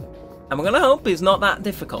 And we're gonna hope he's not that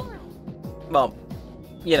difficult. Well,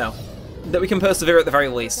 you know, that we can persevere at the very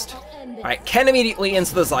least. Alright, Ken immediately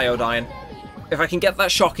into the Zyodyne. If I can get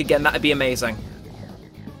that shock again, that'd be amazing.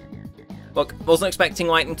 Look, wasn't expecting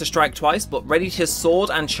lightning to strike twice, but ready to his sword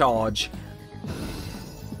and charge.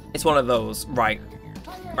 It's one of those, right.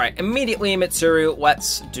 Right, immediately Mitsuru,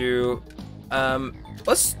 let's do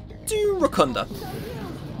Rotunda.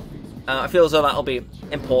 I feel as though that'll be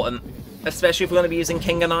important. Especially if we're going to be using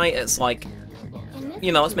King and I, it's like,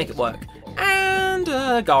 you know, let's make it work. And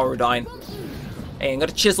Garudyne. Hey, I'm going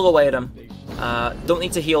to chisel away at him. Don't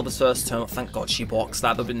need to heal this first turn. Thank God she blocks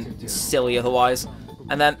that. That would have been silly otherwise.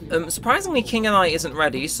 And then, surprisingly, King and I isn't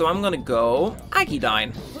ready, so I'm going to go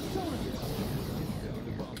Agidyne.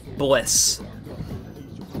 Bliss.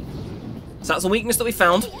 So that's a weakness that we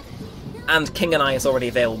found, and King and I is already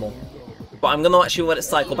available. But I'm going to actually let it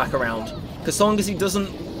cycle back around, because so long as he doesn't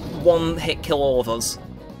one-hit kill all of us,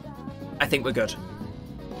 I think we're good.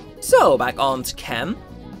 So, back on to Ken.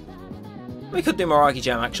 We could do Miragi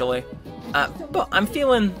Gem, actually. But I'm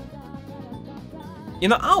feeling... You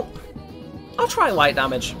know, I'll try light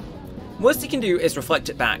damage. Worst he can do is reflect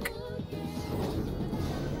it back.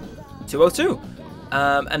 202.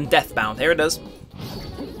 And Deathbound, here it is.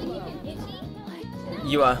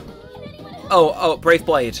 You are... Oh, Brave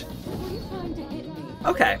Blade.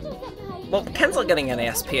 Okay. Well, Ken's not getting any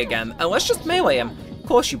SP again. And let's just melee him. Of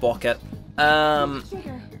course you block it. I'm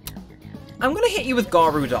gonna hit you with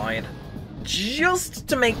Garudyne. Just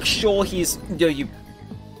to make sure he's... You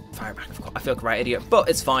fire back, I feel like a right idiot. But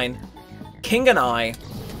it's fine. King and I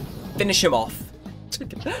finish him off.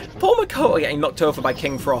 Poor Makoto getting knocked over by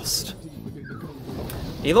King Frost.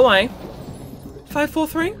 Either way.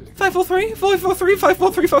 543? 543? 543?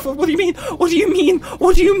 543? 543? What do you mean? What do you mean?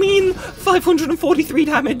 What do you mean? 543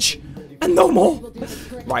 damage! And no more!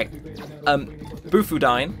 Right.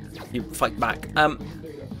 Bufudyne. You fight back.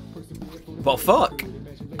 Well, fuck.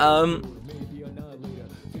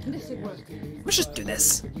 Let's just do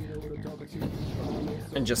this.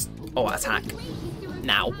 And just... Oh, attack.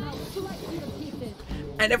 Now.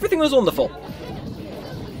 And everything was wonderful.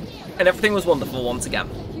 And everything was wonderful once again.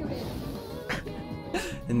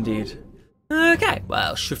 Indeed. Okay,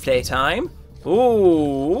 well, Souffle time.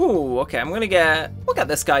 Ooh, okay, I'm gonna get... We'll get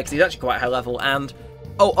this guy, because he's actually quite high level, and...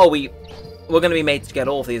 we're gonna be made to get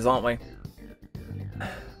all of these, aren't we?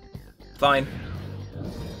 Fine.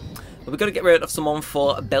 But we've got to get rid of someone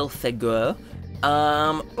for Belphegor.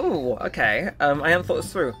 Ooh, okay. I hadn't thought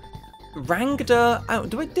this through. Rangda, oh,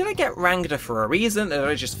 did I get Rangda for a reason, or did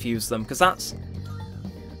I just fuse them? Because that's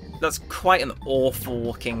quite an awful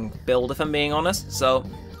looking build, if I'm being honest. So,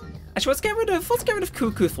 actually, let's get rid of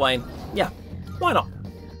Cuckoo Flame. Yeah, why not?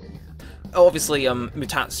 Oh, obviously,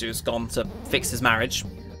 Mutatsu's gone to fix his marriage.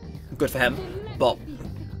 Good for him, but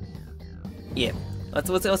yeah,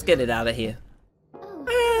 let's get it out of here.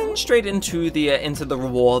 And straight into the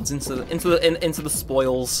rewards, into the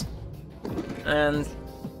spoils, and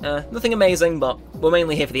nothing amazing, but we're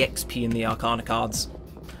mainly here for the XP and the Arcana cards.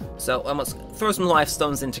 So let's throw some life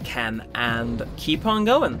stones into Ken and keep on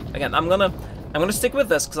going. Again, I'm gonna stick with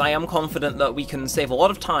this because I am confident that we can save a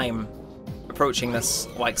lot of time approaching this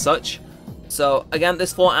like such. So again,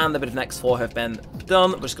 this floor and the bit of next floor have been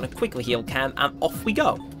done. We're just gonna quickly heal Ken and off we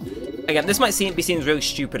go. Again, this might be seen really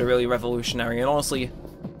stupid or really revolutionary, and honestly,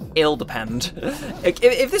 it'll depend.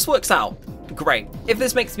 If this works out, great. If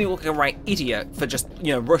this makes me look like a right idiot for just,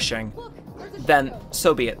 you know, rushing, then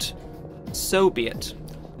so be it. So be it.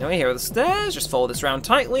 Now we're here at the stairs, just follow this round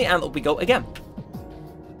tightly, and up we go again.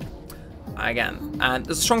 Again, and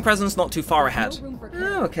there's a strong presence not too far ahead.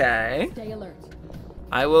 Okay.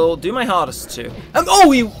 I will do my hardest to.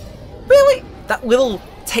 Oh, you really? That little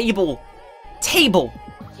table.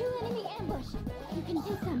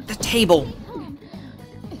 The table.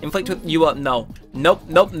 Inflict with you up. No. Nope.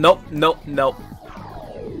 Why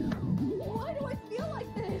do I feel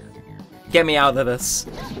like this? Get me out of this.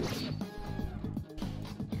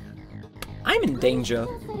 I'm in danger.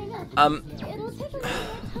 I'm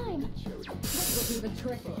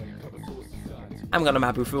gonna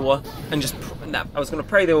Mabufula and just. Nah, I was gonna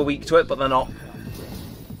pray they were weak to it, but they're not.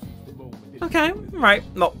 Okay, right,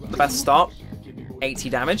 not the best start. 80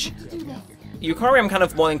 damage. Yukari, I'm kind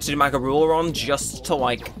of wanting to do Magarula on just to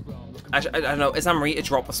like. I don't know. Is Amrita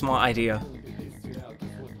drop a smart idea?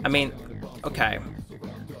 I mean, okay.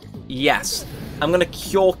 Yes, I'm gonna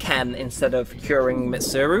cure Ken instead of curing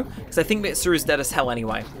Mitsuru because I think Mitsuru's dead as hell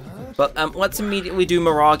anyway. But let's immediately do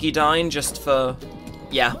Miragi Dine just for,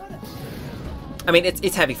 yeah. I mean,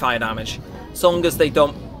 it's heavy fire damage. So long as they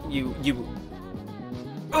don't,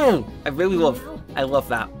 oh, I love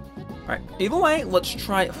that. Alright, either way, let's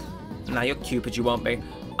try, nah, you're Cupid, you won't be.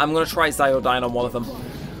 I'm gonna try Zyodyne on one of them.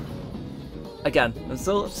 Again, I'm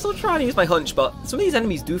still trying to use my hunch, but some of these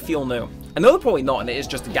enemies do feel new. I know they're probably not, and it is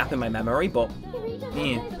just a gap in my memory, but,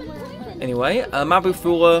 yeah. Anyway,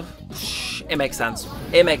 Mabufula, it makes sense.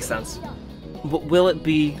 It makes sense. But will it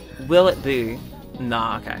be?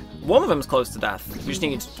 Nah, okay. One of them's close to death. We just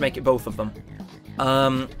need to make it both of them.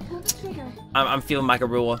 I'm feeling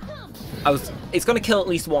Magarula. It's gonna kill at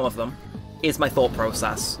least one of them, is my thought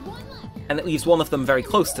process. And it leaves one of them very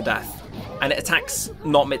close to death. And it attacks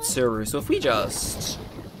not Mitsuru, so if we just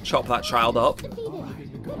chop that child up,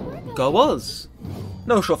 go us.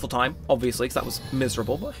 No shuffle time, obviously, because that was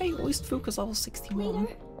miserable, but hey, at least Fuka's level 61.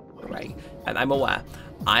 Hooray. And I'm aware.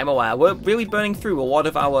 We're really burning through a lot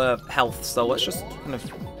of our health, so let's just kind of...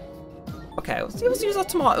 Okay, let's use our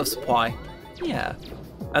tomato supply. Yeah.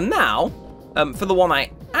 And now, for the one I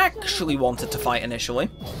actually wanted to fight initially,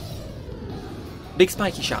 Big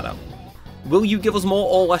Spiky Shadow. Will you give us more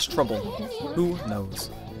or less trouble? Who knows?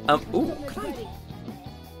 Ooh, can I...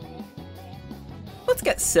 Let's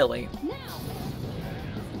get silly.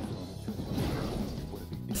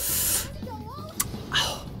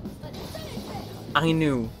 I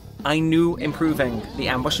knew improving the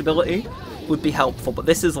ambush ability would be helpful, but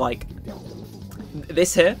this is like...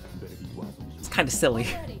 This here, it's kind of silly.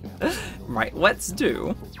 Right, let's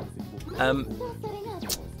do...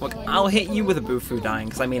 Look, I'll hit you with a Bufu dying,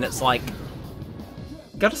 because I mean, it's like...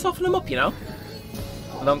 Gotta soften him up, you know?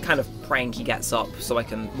 Although I'm kind of praying he gets up so I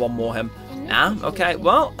can one-more him. Nah, okay,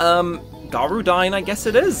 well, Garu dying, I guess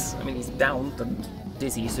it is. I mean, he's down and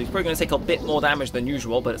dizzy, so he's probably going to take a bit more damage than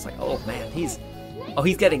usual, but it's like, oh man, he's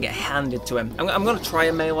getting it handed to him. I'm going to try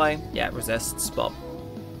a melee. Yeah, it resists, but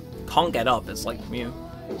can't get up. It's like, you.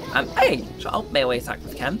 And hey, I'll melee attack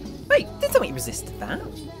with Ken. Wait, did somebody resist that?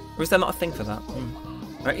 Or is there not a thing for that?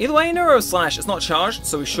 Right, either way, Neuro Slash, it's not charged,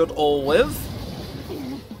 so we should all live.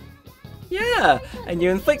 Yeah, and you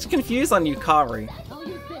inflict confuse on Yukari.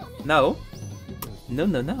 No. No.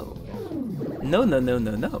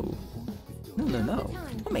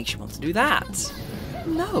 What makes you want to do that?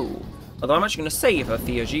 No. Although I'm actually going to save her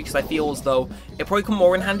Theurgy, because I feel as though it probably come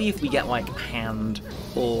more in handy if we get, like, Hand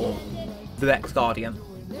or the Vex Guardian.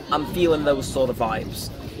 I'm feeling those sort of vibes.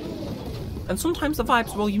 And sometimes the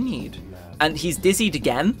vibes are all you need. And he's dizzied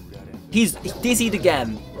again. He's dizzied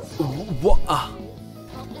again. What? I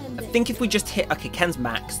think if we just hit... Okay, Ken's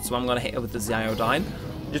maxed, so I'm going to hit her with the Zyodyne.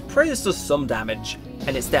 Just pray this does some damage.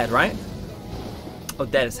 And it's dead, right? Oh,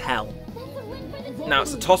 dead as hell. Now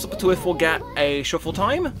it's a toss-up to if we'll get a shuffle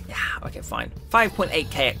time. Yeah, okay, fine.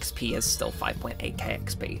 5.8k XP is still 5.8k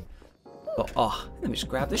XP. But, oh, let me just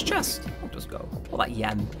grab this chest. I'll just go. All that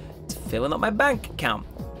yen. It's filling up my bank account.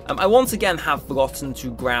 I once again have forgotten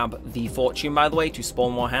to grab the fortune, by the way, to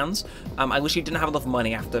spawn more hands. I literally didn't have enough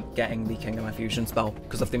money after getting the King of my Fusion spell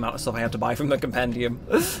because of the amount of stuff I had to buy from the compendium.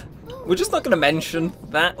 We're just not going to mention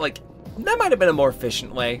that. Like, there might have been a more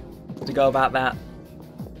efficient way to go about that.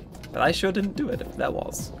 But I sure didn't do it if there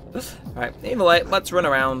was. Alright, either way, let's run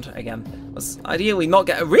around again. Let's ideally not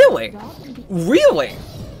get... Really? Really?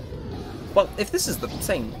 Well, if this is the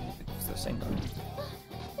same... It's the same thing.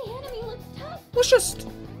 The enemy looks tough. Let's just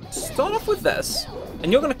start off with this.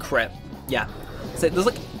 And you're going to crit. Yeah. So there's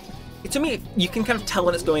like... To me, you can kind of tell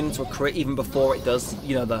when it's going into a crit even before it does,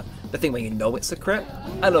 you know, the thing where you know it's a crit.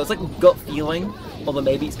 I don't know, it's like gut feeling. Although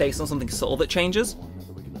maybe it's based on something subtle that changes.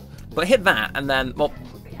 But hit that, and then, well...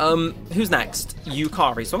 who's next?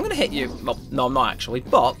 Yukari. So I'm going to hit you. Well, no, I'm not actually.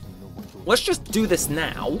 But let's just do this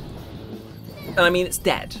now. And I mean, it's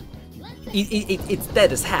dead. It's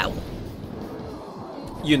dead as hell.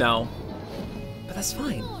 You know. But that's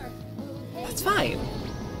fine. That's fine.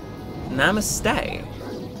 Namaste.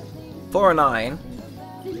 409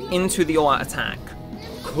 into the all-out attack.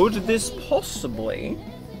 Could this possibly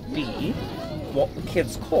be what the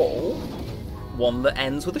kids call one that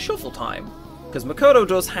ends with a shuffle time? Because Makoto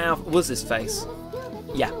does have... What's his face?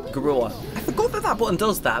 Yeah, Gorilla. I forgot that that button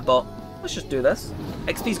does that, but let's just do this.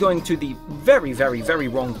 XP's going to the very, very, very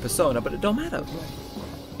wrong persona, but it don't matter.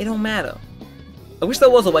 It don't matter. I wish there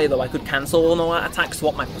was a way, though, I could cancel an all-out attack,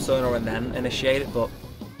 swap my persona, and then initiate it, but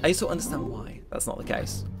I just don't understand why that's not the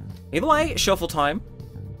case. Either way, shuffle time.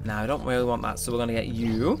 Now, I don't really want that, so we're going to get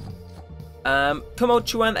you.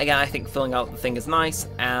 Komochuen, again, I think filling out the thing is nice,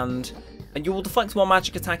 and you will deflect one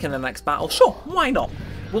magic attack in the next battle. Sure, why not?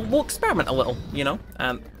 We'll experiment a little, you know?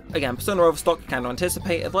 Again, Persona Overstock, kind of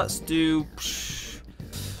anticipated. Let's do...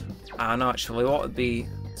 I don't know, actually, what would be...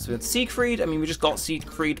 So with Siegfried, I mean, we just got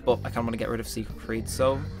Siegfried, but I kind of want to get rid of Siegfried,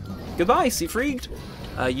 so... Goodbye, Siegfried!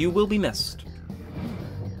 You will be missed.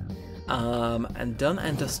 And done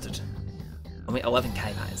and dusted. I mean,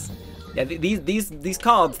 11k, guys. Yeah, these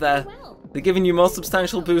cards, they're giving you more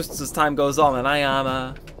substantial boosts as time goes on, and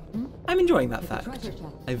I'm enjoying that fact.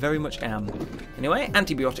 I very much am. Anyway,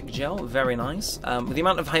 antibiotic gel, very nice. With the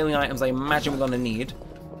amount of healing items I imagine we're going to need.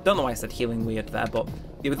 Don't know why I said healing weird there, but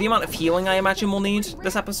yeah, with the amount of healing I imagine we'll need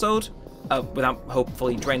this episode, without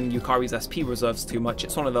hopefully draining Yukari's SP reserves too much,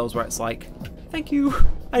 it's one of those where it's like, thank you,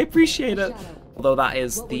 I appreciate it. Although that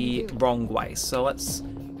is the wrong way, so let's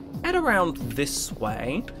head around this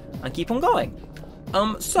way and keep on going.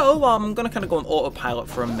 So I'm going to kind of go on autopilot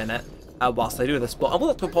for a minute whilst I do this, but I will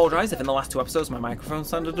have to apologise if in the last 2 episodes my microphone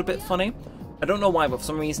sounded a bit funny. I don't know why, but for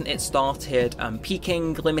some reason it started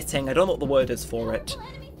peaking, limiting, I don't know what the word is for it,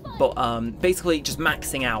 but basically just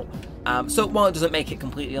maxing out. So while it doesn't make it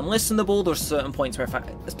completely unlistenable, there's certain points where,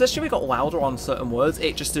 especially if it got louder on certain words,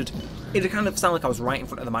 it kind of sounded like I was right in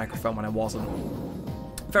front of the microphone when I wasn't.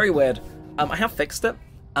 Very weird. I have fixed it.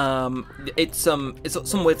 It's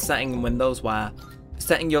some weird setting in Windows where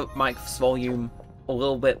setting your mic's volume a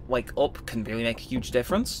little bit like up can really make a huge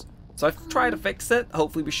difference. So I've tried to fix it.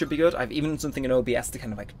 Hopefully we should be good. I've even done something in OBS to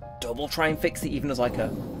kind of like double try and fix it, even as like a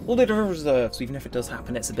little bit of a reserve. So even if it does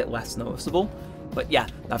happen, it's a bit less noticeable. But yeah,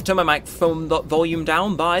 I've turned my microphone volume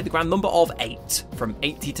down by the grand number of 8, from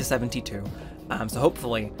 80 to 72. So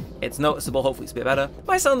hopefully it's noticeable, hopefully it's a bit better.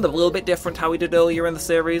 Might sound a little bit different how we did earlier in the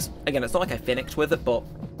series. Again, it's not like I finished with it, but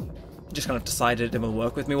just kind of decided it would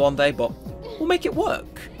work with me one day, but we'll make it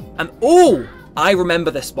work. And oh, I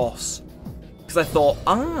remember this boss. Because I thought,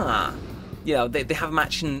 you know, they have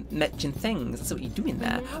matching things. That's what you're doing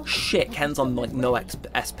there. Shit, Ken's on like no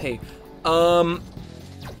SP.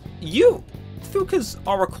 Fuka's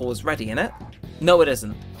Oracle is ready in it. No, it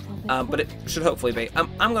isn't. But it should hopefully be.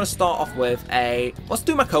 I'm going to start off with let's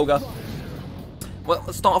do my Koga. Well,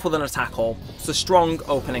 let's start off with an attack haul. It's a strong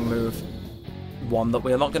opening move. One that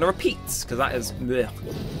we're not going to repeat, because that is...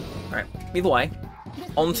 Alright, either way.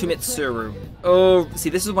 On to Mitsuru. Oh, see,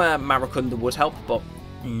 this is where Marakunda would help, but...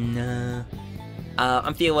 Nah.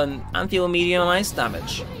 I'm feeling medium ice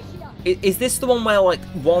damage. Is this the one where, like,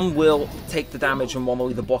 one will take the damage and one will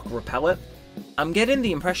either block or repel it? I'm getting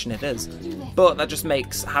the impression it is, but that just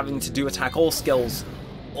makes having to do attack all skills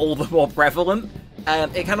all the more prevalent.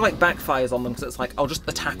 It kind of like backfires on them because it's like, I'll just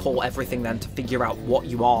attack all everything then to figure out what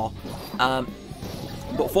you are.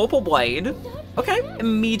 But Vorpal Blade, okay,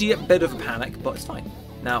 immediate bit of a panic, but it's fine.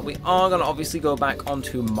 Now we are going to obviously go back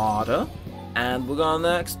onto Marder, and we're going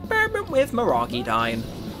to experiment with Maragi Dine.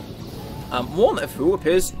 One of who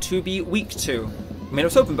appears to be weak to I mean, I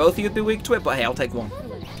was hoping both of you would be weak to it, but hey, I'll take one.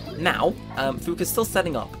 Now, Fuka's still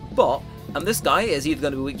setting up, but this guy is either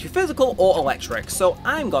going to be weak to physical or electric, so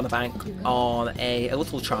I'm going to bank on a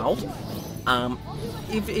little child.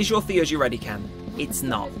 Is your Theurgy ready, Ken? It's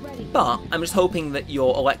not, but I'm just hoping that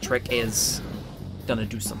your electric is going to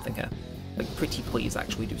do something here. Like, pretty please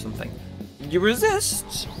actually do something. You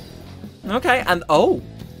resist! Okay, and oh,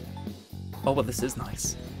 well, this is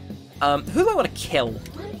nice. Who do I want to kill?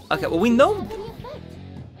 Okay, well, we know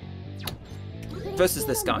versus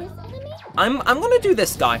this guy. I'm gonna do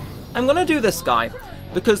this guy. I'm gonna do this guy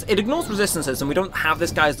because it ignores resistances and we don't have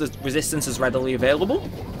this guy's resistances readily available.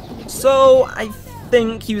 So I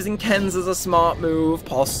think using Ken's is a smart move,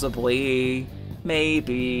 possibly,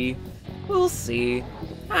 maybe. We'll see.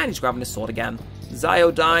 And he's grabbing his sword again.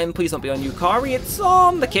 Ziodyne, please don't be on Yukari. It's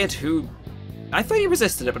on the kid who I thought he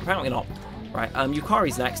resisted it, but apparently not. Right,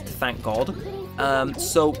 Yukari's next, thank God.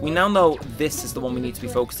 So we now know this is the one we need to be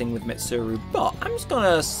focusing with Mitsuru, but I'm just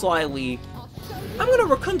gonna I'm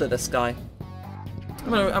gonna Rakunda this guy.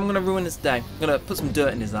 I'm gonna ruin his day. I'm gonna put some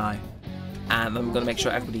dirt in his eye. And I'm gonna make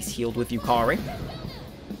sure everybody's healed with Yukari.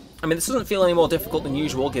 I mean, this doesn't feel any more difficult than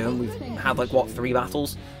usual, given we've had, like, what,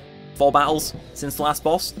 4 battles since the last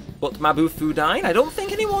boss. But Mabufudyne, I don't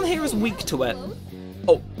think anyone here is weak to it.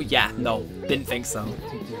 Oh, yeah, no, didn't think so.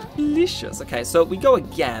 Delicious. Okay, so we go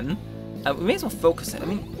again. We may as well focus it. I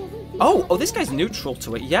mean, oh, this guy's neutral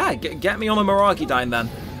to it. Yeah, get me on a Miragidyne then.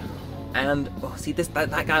 And, oh, see,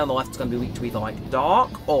 that guy on the left is going to be weak to either, like,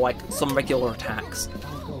 dark or, like, some regular attacks.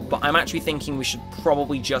 But I'm actually thinking we should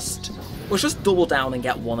probably just double down and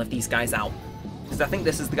get one of these guys out. Because I think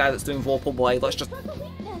this is the guy that's doing Vorpal Blade. Let's just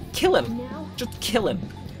kill him. Just kill him.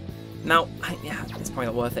 Now, yeah, it's probably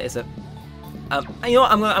not worth it, is it? You know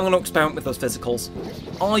what? I'm gonna experiment with those physicals.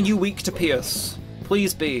 Are you weak to Pierce?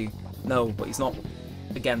 Please be. No, but he's not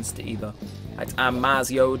against it either. Right,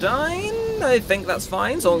 Maziodyne. I think that's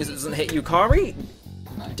fine, as long as it doesn't hit Yukari.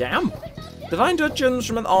 Damn. Divine Dungeons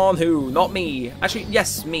from an on who? Not me. Actually,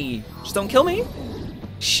 yes, me. Just don't kill me.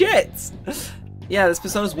 Shit. Yeah, this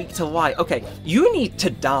persona's weak to light. Okay, you need to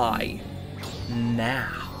die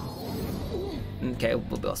now. Okay,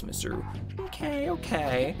 we'll be lost, Mitsuru.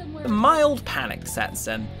 Okay. The mild panic sets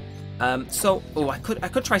in. So, oh, I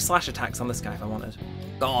could try slash attacks on this guy if I wanted.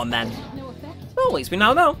 Go on then. Well, at least we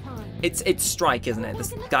now know. It's strike, isn't it?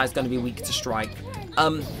 This guy's going to be weak to strike.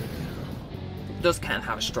 Does Ken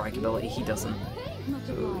have a strike ability? He doesn't.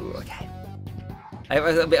 Ooh, okay. I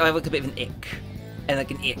have like a bit of an ick. And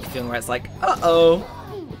like an ick feeling where it's like, uh-oh.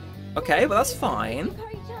 Okay, well that's fine.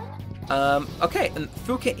 Okay, and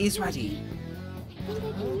Fuka is ready.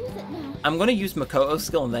 I'm going to use Makoto's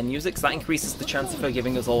skill and then use it, because that increases the chance of her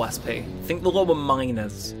giving us all SP. I think the lower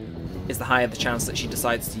minors is the higher the chance that she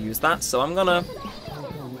decides to use that, so I'm gonna...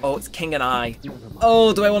 Oh, it's King and I.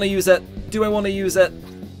 Oh, do I want to use it? Do I want to use it?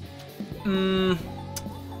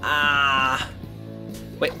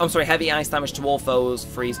 Wait, I'm sorry, heavy ice damage to all foes,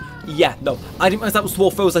 freeze. Yeah, no, I didn't realize that was to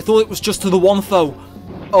all foes, I thought it was just to the one foe.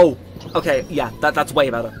 Oh, okay, yeah, that's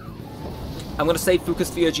way better. I'm gonna save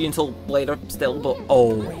Fuka's Theurgy until later still, but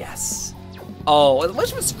oh, yes. Oh,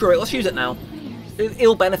 let's just screw it, let's use it now.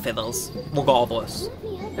 It'll benefit us, regardless.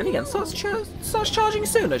 And again, starts charging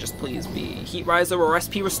sooner, just please be Heat Riser or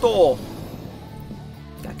SP Restore.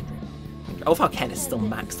 I love how Ken is still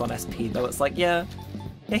maxed on SP, though. It's like, yeah,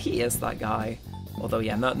 he is that guy. Although,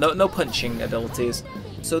 yeah, no punching abilities.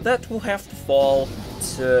 So that will have to fall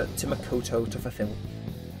to Makoto to fulfill.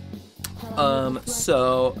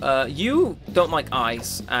 You don't like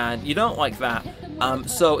ice, and you don't like that.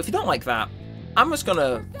 So if you don't like that, I'm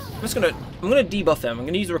gonna debuff him. I'm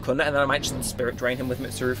gonna use a Rakunda, and then I might just Spirit Drain him with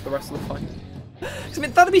Mitsuru for the rest of the fight. I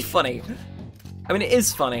mean, that'd be funny. I mean, it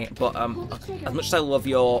is funny, but as much as I love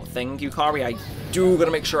your thing, Yukari, I do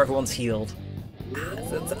gotta make sure everyone's healed.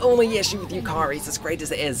 That's the only issue with Yukari, it's as great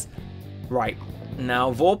as it is. Right,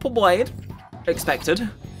 now Vorpal Blade, expected.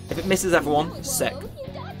 If it misses everyone, sick.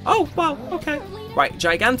 Oh, wow, okay. Right,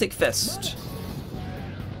 Gigantic Fist.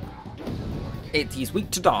 He's weak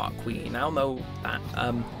to dark, we now know that.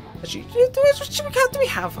 Actually, do we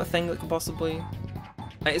have a thing that could possibly...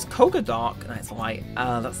 It's Koga dark, and it's light.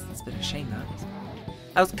 That's a bit of a shame, that.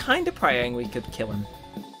 I was kind of praying we could kill him.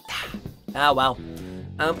 Ah, well.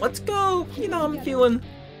 Let's go. You know, I'm feeling...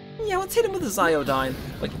 Yeah, let's hit him with a Ziodyne.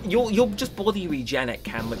 Like, you'll just body regen it,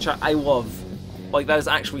 Ken, which I love. Like, that is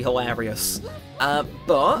actually hilarious.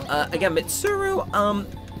 But, again, Mitsuru,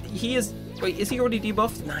 he is... Wait, is he already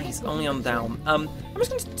debuffed? Nice, only on down. I'm just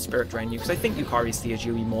going to Spirit Drain you, because I think Yukari's Theurgy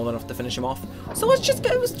will be more than enough to finish him off. So let's just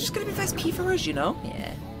go, it's just going to be SP for us, you know?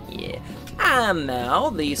 Yeah. Yeah. And now,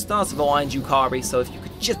 the stars have aligned Yukari, so if you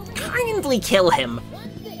could just kindly kill him.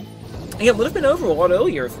 Again, it would have been over a lot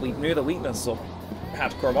earlier if we knew the weakness or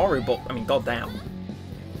had Koromaru, but, I mean, goddamn.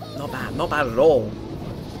 Not bad, not bad at all.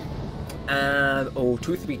 And, oh,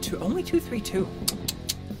 232, only 232.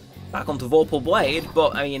 Back onto Vorpal Blade,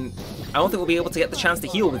 but, I mean, I don't think we'll be able to get the chance to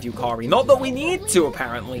heal with Yukari. Not that we need to,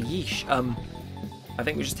 apparently. Yeesh. I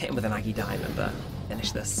think we just hit him with an Aggie Diamond and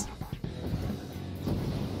finish this.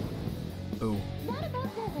 Ooh. Not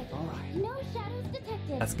about perfect. All right. No shadows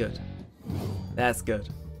detected. That's good. That's good.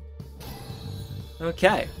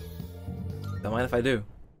 Okay. Don't mind if I do.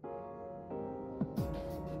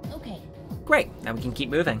 Okay. Great, now we can keep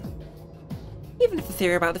moving. Even if the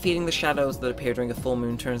theory about defeating the shadows that appear during a full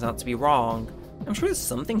moon turns out to be wrong, I'm sure there's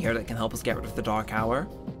something here that can help us get rid of the Dark Hour.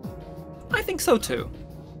 I think so too.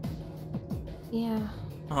 Yeah.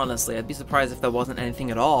 Honestly, I'd be surprised if there wasn't anything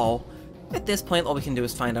at all. At this point, all we can do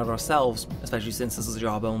is find out ourselves, especially since this is a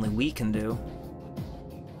job only we can do.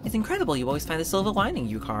 It's incredible you always find a silver lining,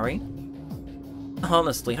 Yukari.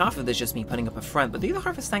 Honestly, half of this is just me putting up a front, but the other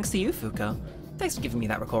half is thanks to you, Fuka. Thanks for giving me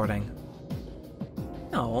that recording.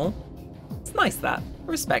 Oh, it's nice that. I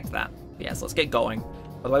respect that. Yes, let's get going.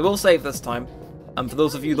 Although I will save this time. For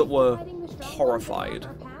those of you that were horrified.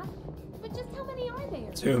 But just how many are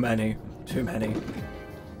there? Too many. Too many.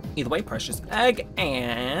 Either way, precious egg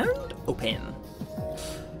and open.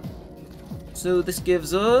 So this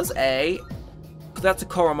gives us a... That's a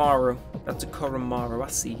Koromaru. That's a Koromaru. I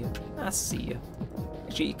see you. I see you.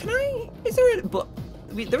 Actually, can I... Is there a... But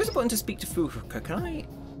there is a button to speak to Fuka. Can I...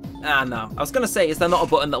 Ah, no. I was going to say, is there not a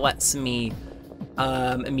button that lets me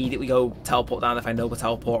immediately go teleport down if I know the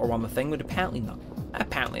teleporter on the thing? But apparently not.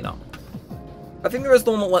 Apparently not. I think there is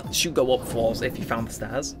the one that lets you go up floors if you found the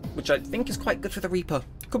stairs, which I think is quite good for the Reaper.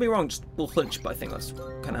 Could be wrong, just a little hunch, but I think that's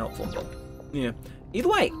kind of helpful. But yeah. Either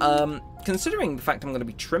way, considering the fact I'm going to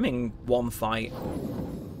be trimming one fight,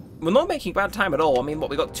 we're not making bad time at all. I mean, what,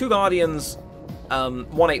 we got 2 Guardians,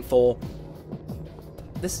 184.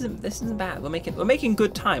 This isn't bad. We're making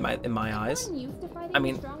good time in my eyes. I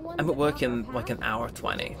mean, I'm at work in like an hour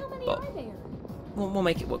 20, but we'll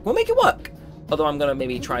make it work. We'll make it work. Although I'm gonna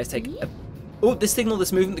maybe try to take. Oh, this signal,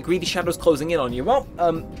 this movement, the greedy shadow's closing in on you. Well,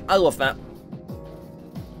 I love that.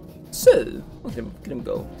 So, look at him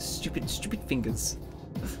go. Stupid fingers.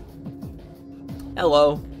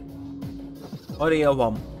 Hello. What do you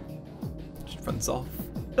want? Just runs off.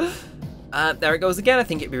 There it goes again. I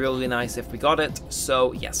think it'd be really nice if we got it.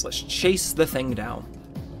 So, yes, let's chase the thing down.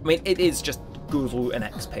 I mean, it is just good loot and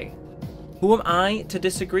XP. Who am I to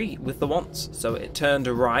disagree with the once? So it turned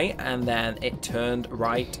right, and then it turned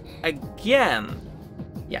right again.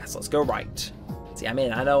 Yes, let's go right. See, I'm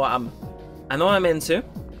in. I know what I'm into.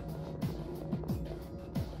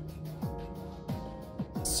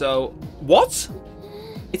 So, what?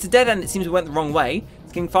 It's a dead end. It seems we went the wrong way.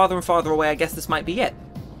 It's getting farther and farther away. I guess this might be it.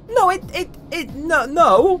 No,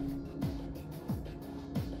 no.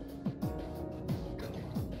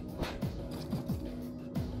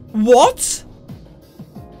 What?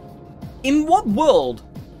 In what world?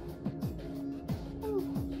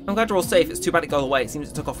 I'm glad you're all safe. It's too bad it got away. It seems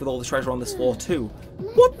it took off with all the treasure on this floor too.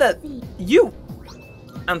 What the? You?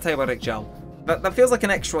 Antibiotic gel. That feels like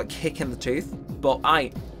an extra kick in the tooth, but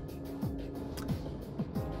I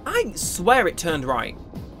swear it turned right.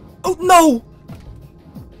 Oh no!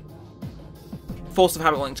 Force of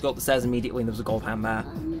habit wanting to go up the stairs immediately, and there was a gold hand there.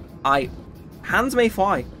 Hands may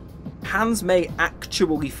fly. Hands may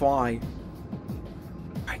actually fly.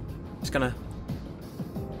 Right, just gonna...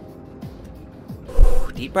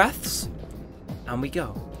 Deep breaths. And we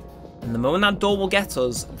go. And the moment that door will get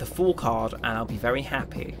us, the Fool card, and I'll be very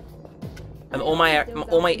happy. And all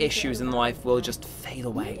my issues in life will just fade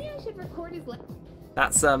away.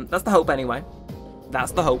 That's the hope anyway.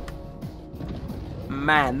 That's the hope.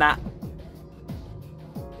 Man, that...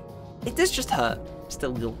 It does just hurt. Just a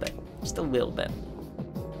little bit. Just a little bit.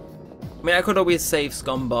 I mean, I could always save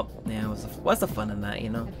Scum, but yeah, what's the fun in that, you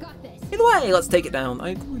know? Either way, let's take it down. I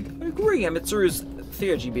agree. Mitsuru's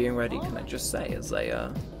theurgy being ready, can I just say, is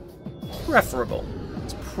a preferable.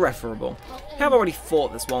 It's preferable. I have already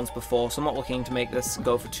fought this once before, so I'm not looking to make this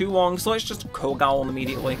go for too long, so let's just Kogal on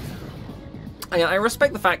immediately. And I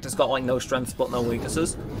respect the fact it's got like no strengths but no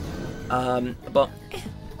weaknesses. But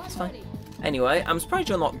it's fine. Anyway, I'm surprised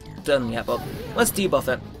you're not done yet, but let's debuff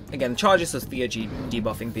it. Again, charges as Theurgy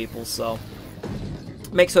debuffing people, so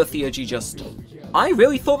makes her Theurgy just... I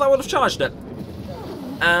really thought that would have charged it.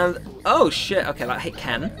 And, oh shit, okay, that hit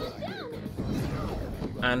Ken.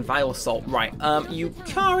 And Vile Assault, right.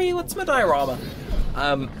 Yukari, what's my diorama?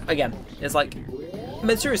 Again, it's like,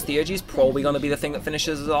 Mitsuru's Theurgy is probably going to be the thing that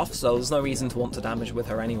finishes us off, so there's no reason to want to damage with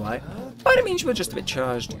her anyway. But it means we're just a bit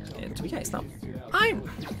charged into the case. Now,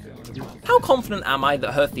 how confident am I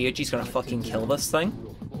that her Theurgy is going to fucking kill this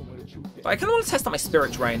thing? But I kind of want to test out my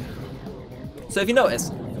Spirit Drain. So if you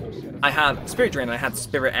notice, I had Spirit Drain and I had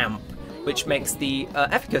Spirit Amp, which makes the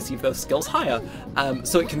efficacy of those skills higher.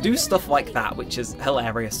 So it can do stuff like that, which is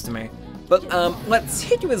hilarious to me. But let's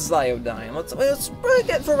hit you with Zyodyne. Let's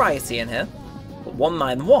get variety in here.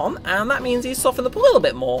 191, and that means he's softened up a little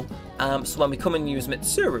bit more. So when we come and use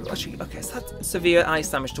Mitsuru, actually, okay, so that's severe ice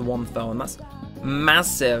damage to one phone. That's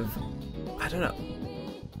massive. I don't know.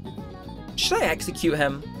 Should I execute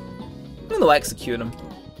him? I'm gonna execute him.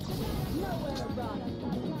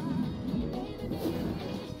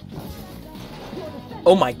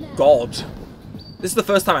 Oh my god. This is the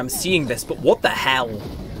first time I'm seeing this, but what the hell?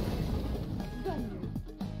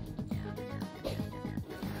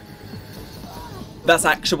 That's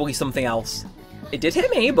actually something else. It did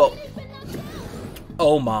hit me, but...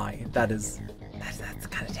 Oh my, that's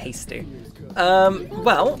kind of tasty.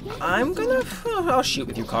 Well, I'm gonna... I'll shoot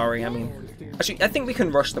with Yukari, I mean... Actually, I think we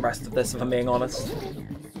can rush the rest of this, if I'm being honest.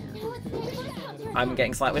 I'm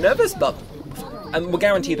getting slightly nervous, but... And we're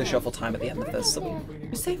guaranteed a shuffle time at the end of this, so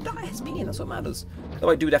we saved our SP, and that's what matters.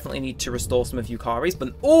 Though I do definitely need to restore some of Yukari's,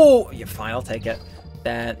 but... Oh, you're fine, I'll take it.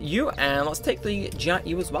 Then you, and let's take the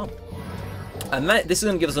Jat-Yu as well. And this is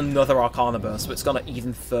going to give us another Arcana burst, so it's going to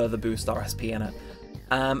even further boost our SP in it.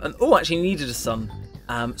 And oh, actually needed a sun.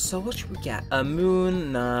 So what should we get? A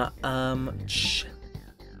moon, I don't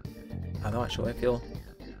know actually, I feel...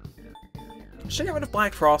 Should I get rid of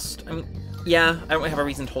Black Frost? I mean, yeah, I don't really have a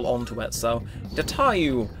reason to hold on to it, so...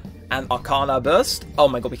 Jatayu and Arcana burst. Oh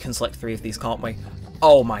my god, we can select 3 of these, can't we?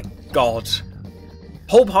 Oh my god.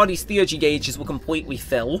 Whole party's Theurgy gauges will completely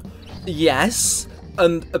fill. Yes.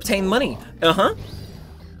 And obtain money.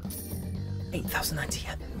 8,090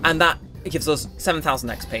 yen. And that gives us 7,000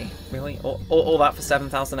 XP. Really? All that for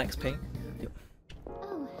 7,000 XP?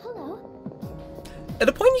 Oh, hello. At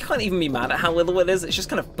a point you can't even be mad at how little it is, it just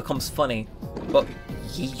kind of becomes funny. But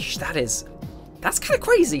yeesh, that's kind of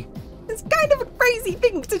crazy. It's kind of a crazy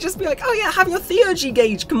thing to just be like, oh yeah, have your Theurgy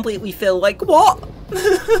gauge completely fill. Like, what?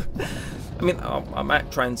 I mean, I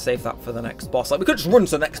might try and save that for the next boss. Like, we could just run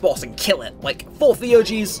to the next boss and kill it. Like, 4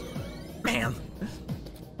 Theurgies. Man.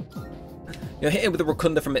 You know, hit it with the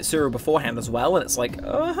Rakunda from Mitsuru beforehand as well, and it's like,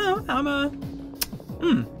 hammer.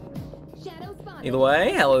 Either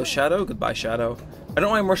way, hello, Shadow. Goodbye, Shadow. I don't know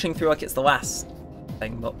why I'm rushing through like it's the last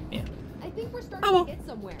thing, but yeah. I think we're starting to get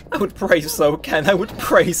somewhere. I would pray so, Ken. I would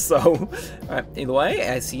pray so. Alright, either way,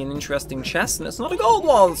 I see an interesting chest, and it's not a gold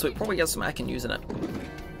one, so it probably has some I can use in it.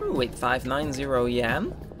 Ooh, 8590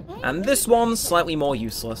 yen. And this one's slightly more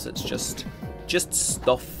useless. It's just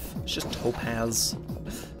stuff. It's just topaz.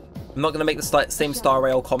 I'm not going to make the same Star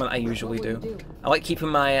Rail comment I usually do. I like keeping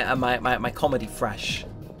my my comedy fresh.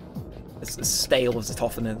 As stale as it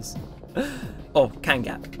often is. Oh, can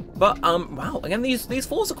get. But, wow, again, these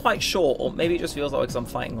floors are quite short, or maybe it just feels like I'm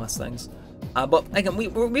fighting less things. But, again, we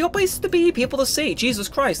got places to be, people to see. Jesus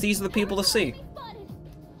Christ, these are the people to see.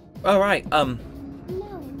 Alright,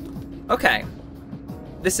 okay.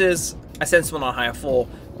 This is, I sent someone on higher floor.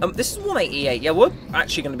 This is 188. Yeah, we're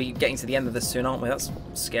actually going to be getting to the end of this soon, aren't we? That's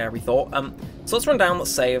a scary thought. So let's run down,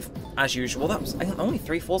 let's save, as usual. That was, I think, only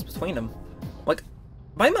 3 floors between them. Like,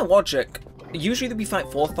 by my logic, usually we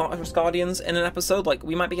fight 4 Tartarus Guardians in an episode. Like,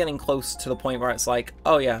 we might be getting close to the point where it's like,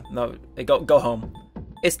 oh yeah, no, go home.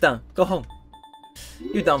 It's done. Go home.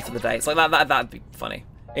 You're done for the day. It's like, that'd be funny.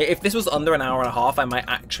 If this was under an hour and a half, I might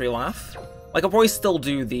actually laugh. Like, I'll probably still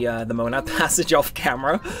do the Monad passage off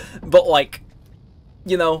camera, but like,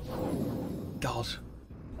 you know, God,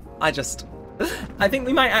 I think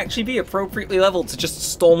we might actually be appropriately leveled to just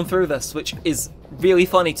storm through this, which is really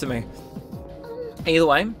funny to me. Either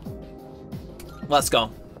way, let's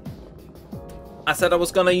go. I said I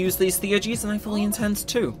was gonna use these Theurgies, and I fully intend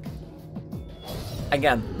to.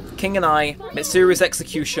 Again, King and I, Mitsuru's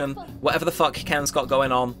execution, whatever the fuck Ken's got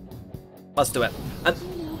going on, let's do it. And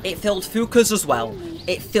it filled Fuka's as well.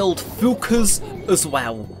 It filled Fuka's as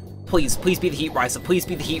well. Please be the Heat Riser. Please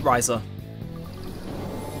be the Heat Riser.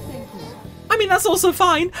 I mean, that's also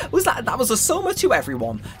fine. That was a Soma to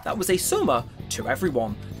everyone. That was a Soma to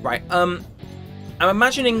everyone. Right, I'm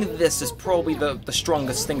imagining this is probably the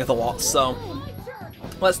strongest thing of the lot, so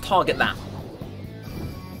let's target that.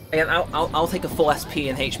 Again, I'll take a full SP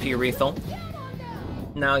and HP refill.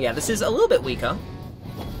 Now, yeah, this is a little bit weaker.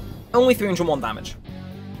 Only 301 damage.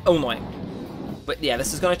 Only. But yeah,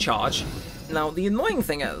 this is going to charge. Now, the annoying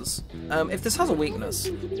thing is, if this has a weakness,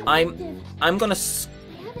 I'm gonna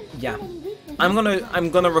I'm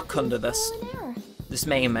gonna Rotunda this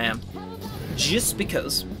main man. Just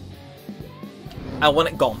because I want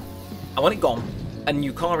it gone. I want it gone. And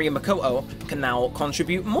Yukari and Makoto can now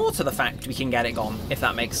contribute more to the fact we can get it gone, if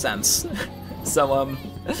that makes sense. So,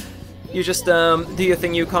 you just, do your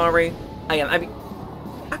thing, Yukari. Again,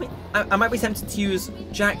 I might be tempted to use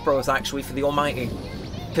Jack Bros, actually, for the Almighty.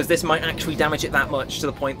 Because this might actually damage it that much to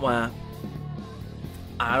the point where...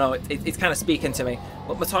 I don't know, it's kind of speaking to me.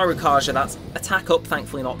 But Mataru Kaja, that's attack up,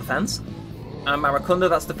 thankfully not defense. And Marakunda,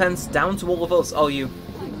 that's defense down to all of us. Oh, you...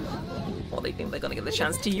 Well, they think they're gonna get the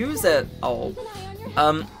chance to use it. Oh.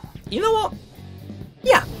 You know what?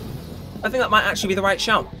 Yeah. I think that might actually be the right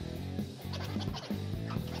shout.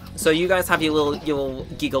 So you guys have your little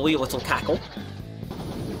giggle, your little cackle.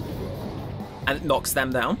 And it knocks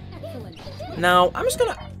them down. Now, I'm just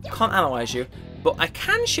gonna... Can't analyze you, but I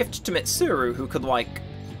can shift to Mitsuru, who could, like,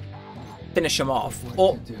 finish him off.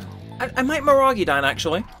 Or... I might Miragi down,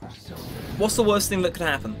 actually. What's the worst thing that could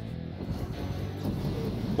happen?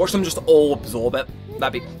 Watch them just all absorb it.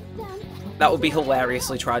 That would be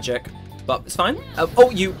hilariously tragic. But it's fine. Oh,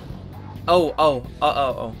 you...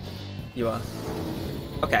 Oh. You are.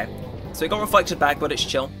 Okay. So it got reflected back, but it's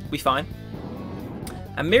chill. Be fine.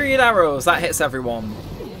 And myriad arrows, that hits everyone.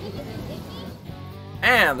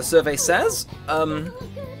 And the survey says, I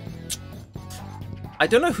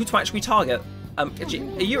don't know who to actually target. Are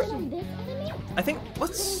you... I think,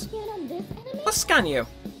 let's scan you.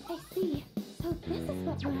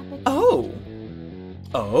 Oh.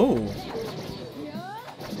 Oh.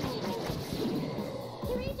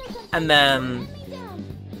 And then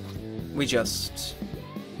we just...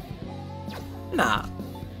 Nah.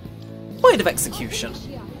 Point of execution.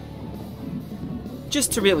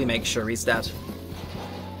 Just to really make sure he's dead.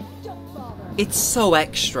 It's so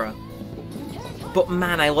extra. But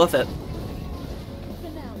man, I love it.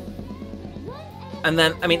 And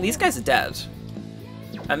then, I mean, these guys are dead.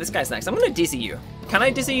 And this guy's next. I'm gonna dizzy you. Can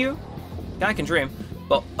I dizzy you? Yeah, I can dream.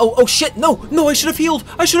 But, oh shit, no, I should have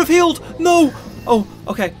healed. No. Oh,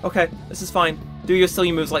 okay. This is fine. Do your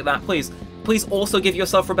silly moves like that, please. Please also give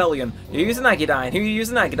yourself Rebellion. You're using Agadine. Who are you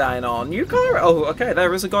using Agadine on? Yukari? Oh, okay,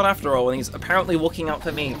 there is a god after all, and he's apparently looking out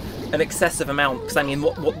for me an excessive amount, because I mean,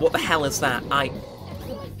 what the hell is that?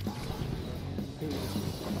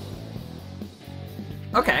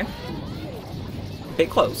 Okay. Bit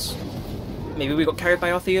close. Maybe we got carried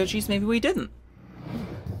by our theurgies, maybe we didn't.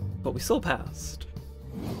 But we still passed.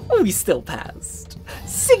 Oh, we still passed.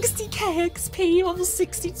 60k XP, level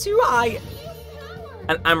 62,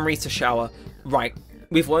 An Amrita shower. Right,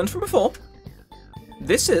 we've learned from before.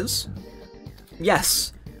 This is...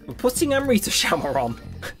 Yes, we're putting Amrita shower on.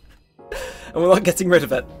 And we're not getting rid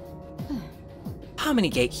of it. How many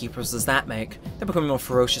gatekeepers does that make? They're becoming more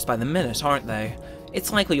ferocious by the minute, aren't they?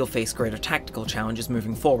 It's likely you'll face greater tactical challenges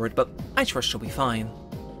moving forward, but I trust you'll be fine.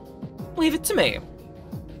 Leave it to me.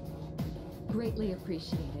 Greatly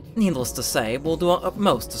appreciated. Needless to say, we'll do our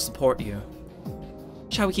utmost to support you.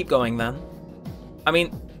 Shall we keep going then? I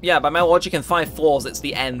mean, yeah, by my logic in 5 floors, it's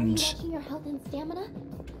the end. Watching your health and stamina?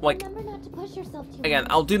 Like, Remember not to push yourself too again,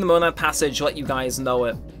 much. I'll do the Monad passage, let you guys know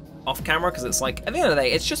it off camera, because it's like, at the end of the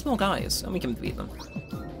day, it's just more guys, and we can beat them.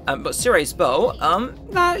 But Sure's bow,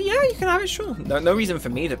 yeah, you can have it, sure. No reason for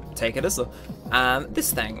me to take it, is there? And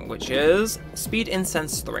this thing, which is Speed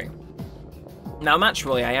Incense 3. Now,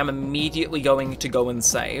 naturally, I am immediately going to go and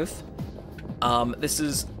save. This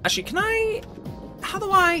is... Actually, can I... How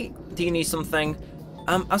do I... Do you need something?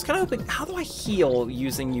 I was kind of hoping... How do I heal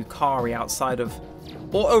using Yukari outside of...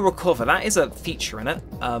 Auto-recover, that is a feature in it.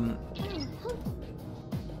 Can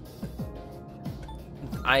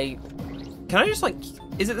I just, like...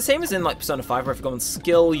 Is it the same as in, like, Persona 5, where if I go and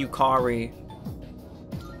skill Yukari...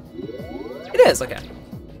 It is, okay.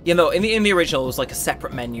 You know, in the original, it was, like, a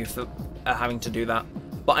separate menu for having to do that.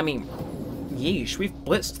 But, I mean, yeesh, we've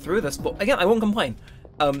blitzed through this, but, again, I won't complain.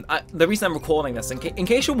 The reason I'm recording this, in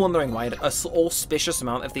case you're wondering why, an auspicious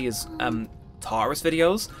amount of these, Tartarus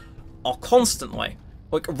videos are constantly,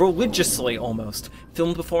 like, religiously almost,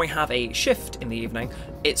 filmed before I have a shift in the evening.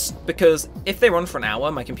 It's because if they run for an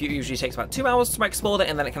hour, my computer usually takes about 2 hours to export it,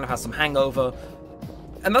 and then it kind of has some hangover.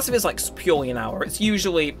 And that's if it's, like, purely an hour. It's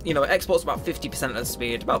usually, you know, it exports about 50% of the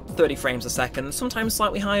speed, about 30 frames a second, sometimes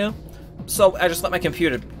slightly higher. So I just let my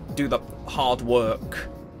computer do the hard work,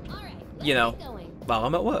 you know, while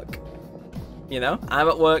I'm at work. You know, I'm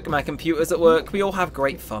at work, my computer's at work, we all have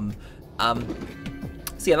great fun.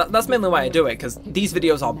 So yeah, that's mainly why I do it, because these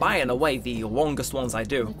videos are by and away the longest ones I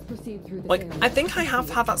do. Like, I think I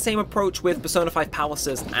have had that same approach with Persona 5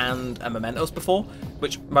 Palaces and Mementos before,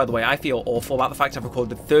 which, by the way, I feel awful about the fact I've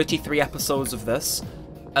recorded 33 episodes of this,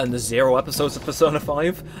 and the 0 episodes of Persona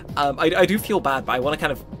 5. I do feel bad, but I want to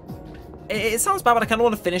kind of... It sounds bad, but I kind of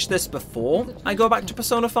want to finish this before I go back to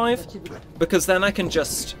Persona 5, because then I can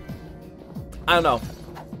just... I don't know.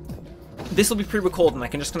 This will be pre-recorded, and I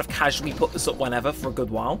can just kind of casually put this up whenever for a good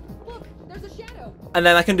while. Look, there's a shadow. And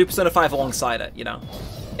then I can do Persona 5 alongside it, you know?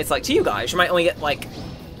 It's like, to you guys, you might only get, like,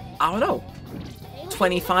 I don't know,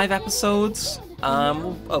 25 episodes?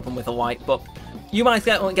 We'll open with a light, but you might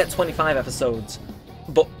only get 25 episodes.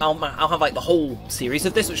 But I'll have, like, the whole series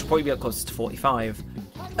of this, which will probably be close to 45.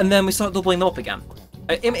 And then we start doubling them up again.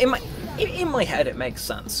 In my head, it makes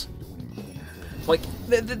sense. Like,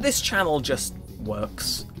 this channel just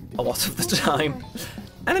works a lot of the time.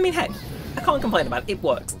 And I mean, hey, I can't complain about it. It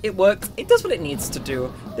works. It works. It does what it needs to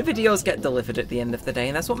do. The videos get delivered at the end of the day,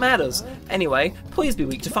 and that's what matters. Anyway, please be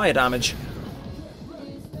weak to fire damage.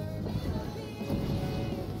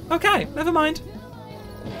 Okay, never mind.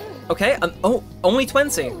 Okay, and oh, only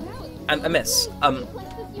 20. And a miss.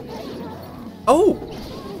 Oh!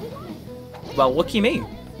 Well, lucky me.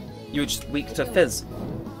 You were just weak to fizz.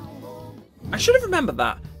 I should have remembered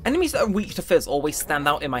that. Enemies that are weak to fizz always stand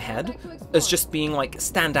out in my head as just being, like,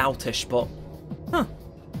 stand-outish, but... Huh.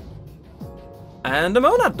 And a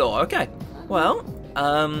monad door, okay. Well,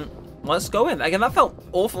 let's go in. Again, that felt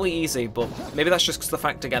awfully easy, but maybe that's just because the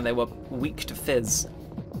fact, again, they were weak to fizz.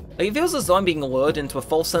 Like, it feels as though I'm being lured into a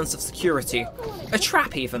false sense of security. A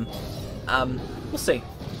trap, even. We'll see.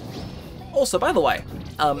 Also, by the way,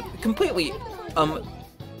 completely,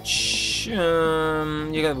 you're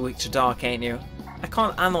gonna be weak to dark, ain't you? I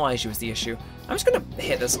can't analyze you is the issue. I'm just gonna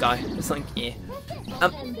hit this guy. It's like, yeah.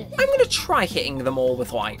 I'm gonna try hitting them all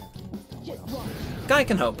with light. Guy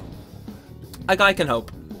can hope. A guy can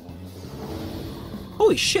hope.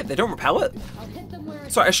 Holy shit, they don't repel it?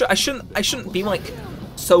 Sorry, I shouldn't be like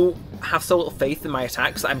have so little faith in my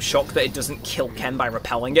attacks that I'm shocked that it doesn't kill Ken by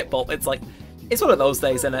repelling it, but it's like, it's one of those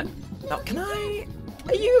days, isn't it? Now, can I...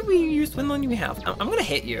 Are you reused when one we have? I'm gonna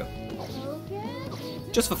hit you.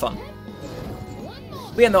 Just for fun.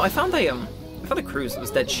 But yeah, no, I found a cruise that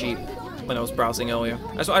was dead cheap when I was browsing earlier.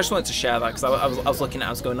 I just wanted to share that because I was looking at it,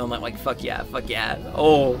 I was going on like fuck yeah,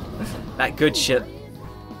 oh, that good shit.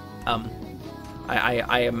 I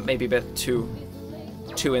am maybe a bit too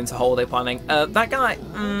into holiday planning. That guy,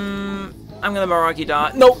 I'm gonna Maragi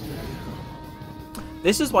die. Nope.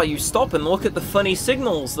 This is why you stop and look at the funny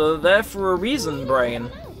signals. They're there for a reason, brain.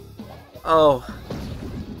 Oh,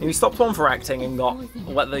 you stopped one for acting and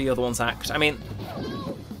let the other ones act. I mean.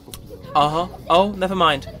 Oh, never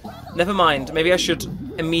mind. Never mind. Maybe I should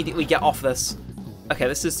immediately get off this. Okay,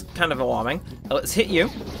 this is kind of alarming. Let's hit you.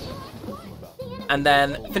 And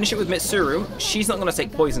then finish it with Mitsuru. She's not going to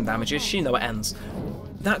take poison damages. She knows it ends.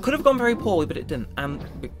 That could have gone very poorly, but it didn't. And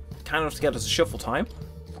we kind of have to get us a shuffle time.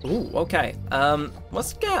 Ooh, okay.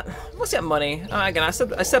 Let's get money. Again, I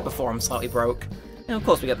said before I'm slightly broke. And of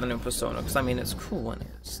course we get the new Persona, because I mean it's cool and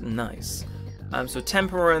it's nice. So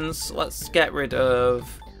Temperance, let's get rid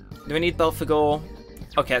of... Do we need Belphegor?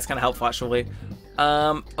 Okay, it's kind of helpful actually.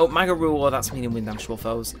 Oh, Magarula, that's medium wind damageable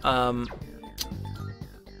foes. I'm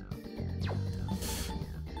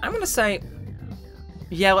gonna say,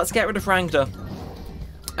 yeah, let's get rid of Rangda.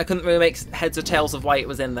 I couldn't really make heads or tails of why it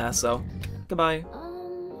was in there, so goodbye.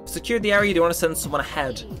 Secured the area. Do you want to send someone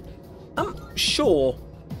ahead? Sure.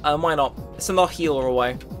 Why not? Send our healer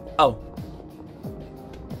away. Oh.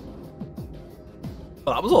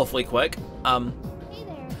 Well, that was awfully quick.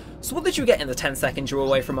 So what did you get in the 10 seconds you were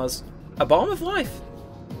away from us? A bomb of life.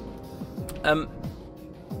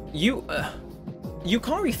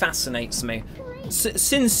 Yukari fascinates me.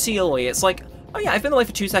 Sincerely, it's like, oh yeah, I've been away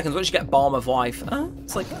for 2 seconds, what did you get? Bomb of life.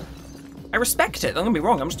 It's like, I respect it, don't get me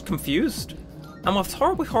wrong, I'm just confused. I'm left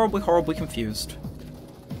horribly confused.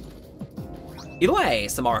 Either way,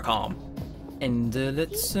 Samara Calm. And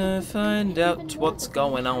let's find out what's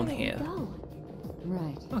going on here.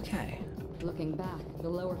 Right. Okay. Looking back, the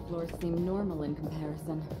lower floors seem normal in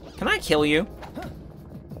comparison. Can I kill you?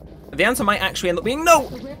 The answer might actually end up being no!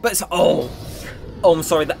 But it's... Oh, I'm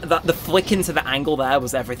sorry, the flick into the angle there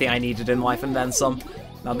was everything I needed in life and then some.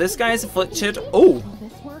 Now this guy is afflicted. Oh!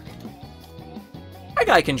 A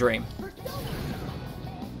guy can dream.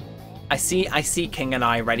 I see King and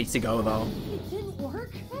I ready to go though.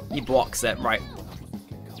 He blocks it, right.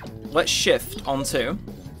 Let's shift onto...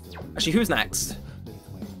 Actually, who's next?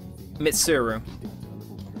 Mitsuru.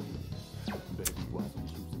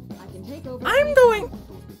 I'm going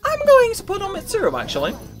to put on Mitsuru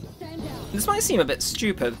actually. This might seem a bit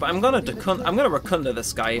stupid, but I'm gonna Rakunda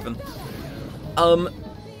this guy even.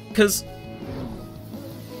 Cause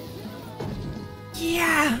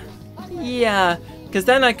yeah, cause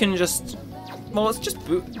then I can just Well, let's just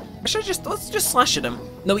boot. Let's just slash at him.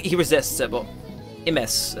 No, he resists it, but he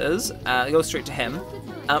misses. Goes straight to him.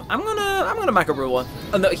 I'm gonna Mega Ruler.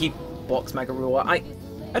 Oh no, he blocks Mega Ruler. I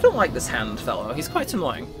don't like this hand fellow. He's quite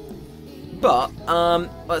annoying. But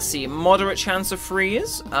let's see. Moderate chance of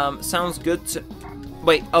freeze. Sounds good to.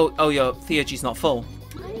 Wait. Oh, your Theurgy's not full.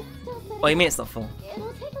 What do you mean it's not full?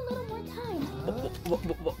 It'll take a little more time.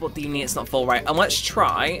 What do you mean it's not full? Right, and let's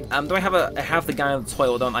try. Do I have the guy in the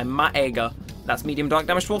toilet, don't I? Matt Ager. That's medium dark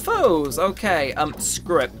damage for all foes. Okay,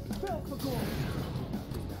 screw it.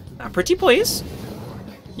 Pretty please.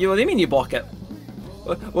 What do you mean you block it?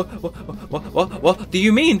 What do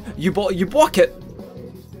you mean you block it?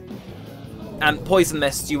 And poison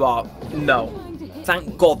mist, you are no.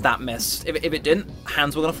 Thank God that missed. If it didn't,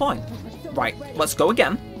 hands were gonna fly. Right, let's go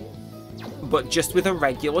again. But just with a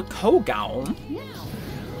regular Kogaon.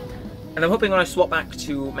 And I'm hoping when I swap back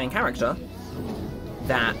to main character,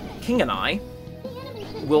 that King and I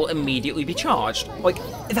will immediately be charged. Like,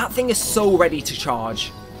 that thing is so ready to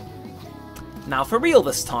charge. Now for real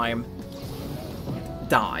this time,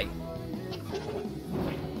 die.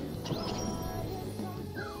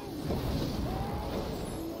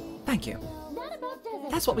 Thank you.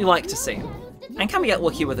 That's what we like to see. And can we get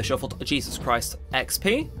lucky with a shuffled Jesus Christ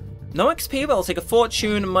XP? No XP, but I'll take a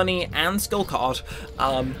fortune, money, and skill card.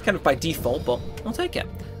 Kind of by default, but I'll take it.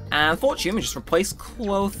 And fortune, we just replace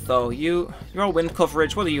Clotho. You're all wind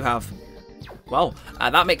coverage. What do you have? Well,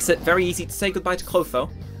 that makes it very easy to say goodbye to Clotho.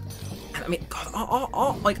 And I mean, God,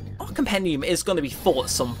 our compendium is going to be full at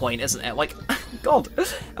some point, isn't it? Like, God,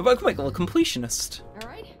 I'm like a completionist. All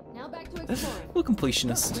right, now back to exploring. We're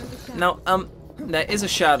completionist. Now, there is a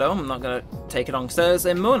shadow. I'm not going to take it on because there's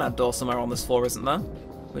a monad door somewhere on this floor, isn't there?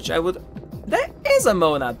 Which I would... There is a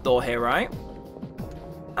monad door here, right?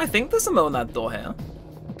 I think there's a monad door here.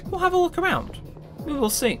 We'll have a look around. We will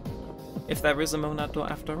see if there is a monad door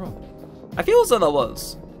after all. I feel as though there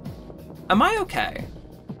was. Am I okay?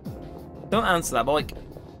 Don't answer that, but like...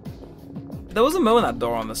 There was a monad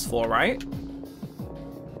door on this floor, right?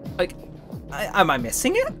 Like, am I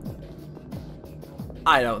missing it?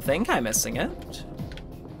 I don't think I'm missing it.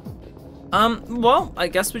 Well, I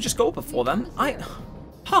guess we just go before then.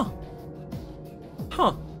 Huh.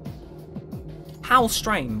 How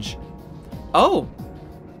strange. Oh.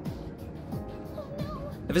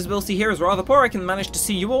 The visibility here is rather poor. I can manage to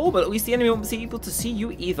see you all, but at least the enemy won't be able to see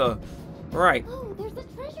you either. Right. Oh, there's a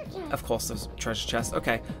treasure chest. Of course there's a treasure chest.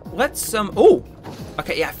 Okay. Let's, oh!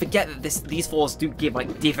 Okay, yeah, forget that these floors do give,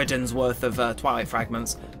 like, dividends worth of Twilight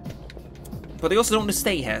Fragments. But they also don't want to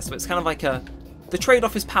stay here, so it's kind of like the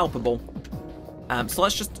trade-off is palpable. So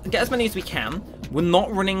let's just get as many as we can. We're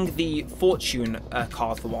not running the fortune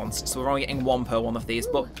card for once, so we're only getting one per one of these,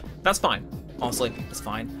 but that's fine. Honestly, it's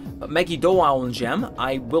fine. But Megiddo Gem,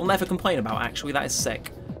 I will never complain about, actually. That is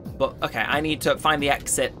sick. But, okay, I need to find the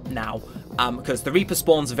exit now, because the Reaper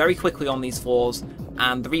spawns very quickly on these floors,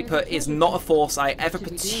 and the Reaper is not a force I ever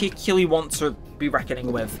particularly want to be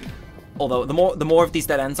reckoning with. Although, the more of these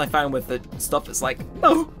dead ends I find with the stuff, it's like,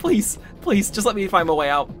 no, please, just let me find my way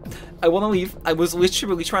out. I want to leave. I was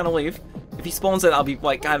literally trying to leave. If he spawns in, I'll be,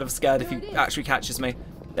 like, kind of scared if he actually catches me.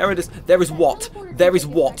 There it is. There is what? There is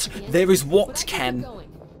what? There is what, Ken?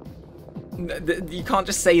 You can't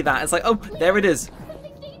just say that. It's like, oh, there it is.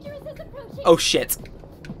 Oh, shit.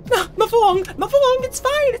 No, not for long. Not for long. It's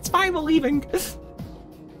fine. It's fine. We're leaving.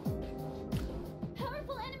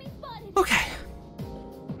 Okay.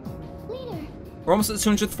 We're almost at the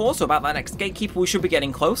 200th floor, so about that next gatekeeper, we should be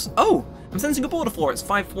getting close. Oh, I'm sensing a border floor. It's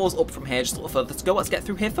 5 floors up from here, just a little further to go. Let's get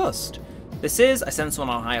through here first. This is, I sense one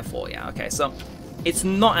on a higher floor. Yeah, okay, so it's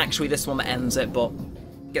not actually this one that ends it, but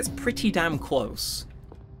it gets pretty damn close.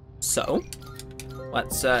 So,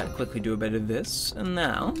 let's quickly do a bit of this, and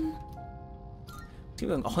now,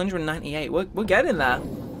 doing 198. We're getting there.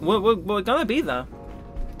 We're gonna be there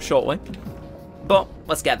shortly, but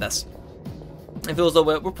let's get this. It feels though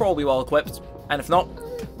we're probably well equipped. And if not,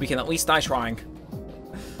 we can at least die trying.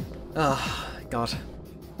 Oh, God.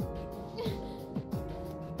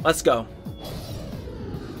 Let's go.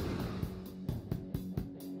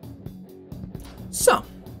 So,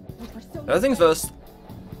 first things first,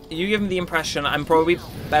 you give me the impression I'm probably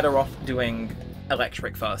better off doing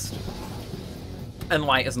electric first. And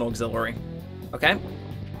light as an auxiliary. Okay?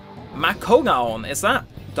 Makogaon, is that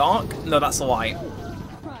dark? No, that's a light.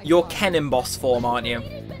 You're Ken in boss form, aren't you?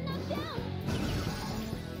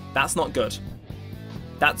 That's not good.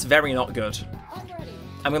 That's very not good.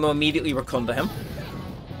 I'm going to immediately Rakunda him.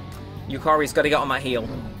 Yukari's got to get on that heal.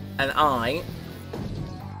 And I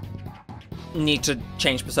need to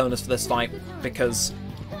change personas for this fight, because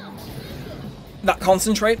That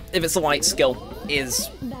concentrate, if it's a light skill, is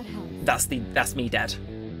That helps. that's me dead.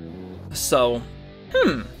 So,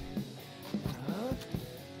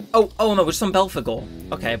 Oh no, we're just on Belphegor.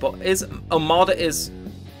 Okay, but Marder is...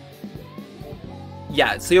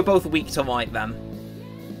 Yeah, so you're both weak to light then.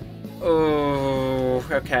 Oh,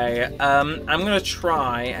 okay. I'm gonna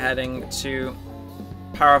try heading to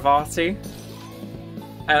Paravati.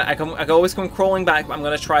 I can always come crawling back, but I'm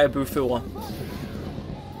gonna try a Bufula.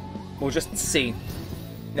 We'll just see.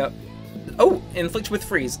 No. Oh, inflict with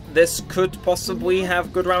freeze. This could possibly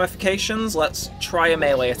have good ramifications. Let's try a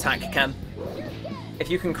melee attack, Ken. If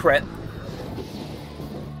you can crit.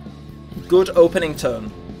 Good opening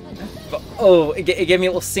turn. But, oh, it gave me a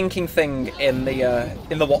little sinking thing in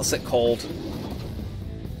the what's it called.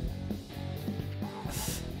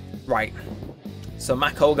 Right. So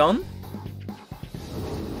Makogon.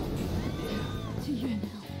 To you now.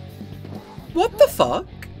 What the fuck?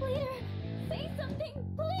 Leader, say something,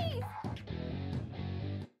 please.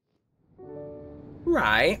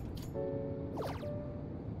 Right.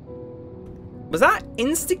 Was that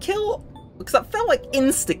insta-kill? Because that felt like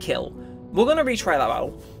insta-kill. We're gonna retry that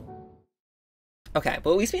battle. Okay,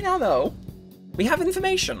 but at least we now know. We have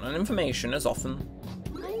information, and information is often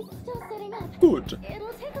I'm still setting up. good.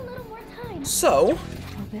 It'll take a little more time. So, Will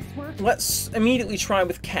this work? let's immediately try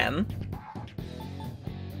with Ken.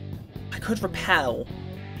 I could repel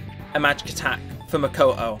a magic attack for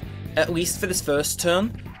Makoto, at least for this first turn,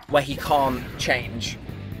 where he can't change.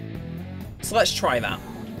 So let's try that.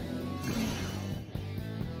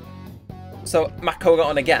 So, Makoto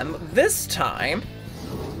on again, this time,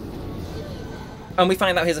 and we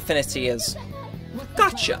find out his affinity is...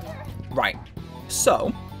 Gotcha! Right,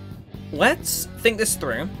 so, let's think this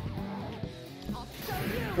through.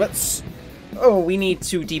 Let's... Oh, we need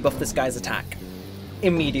to debuff this guy's attack.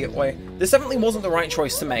 Immediately. This definitely wasn't the right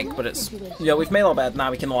choice to make, but it's... You know, we've made our bed,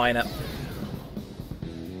 now we can lie in it.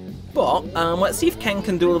 But, let's see if Ken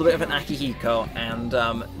can do a little bit of an Akihiko and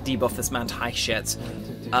debuff this man to high shit.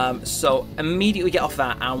 So, immediately get off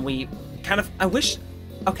that, and we kind of... I wish...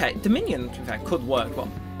 Okay, Dominion, in fact, could work, but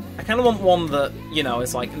I kind of want one that, you know,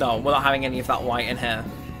 is like, no, we're not having any of that light in here.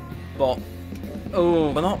 But,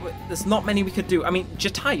 oh, we're not... There's not many we could do. I mean,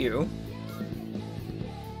 Jatayu...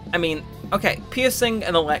 I mean, okay, piercing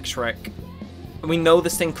and electric. We know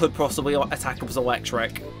this thing could possibly attack us with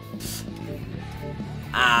electric.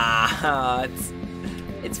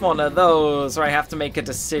 It's one of those where I have to make a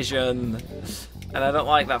decision. And I don't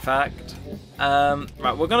like that fact.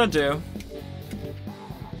 Right, we're gonna do...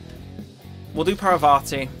 We'll do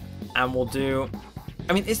Paravati, and we'll do...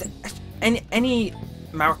 I mean, is there any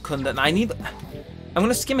Marakunda? I need... I'm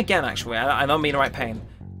gonna skim again, actually. I don't mean the right pain.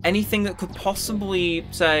 Anything that could possibly,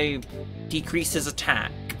 say, decrease his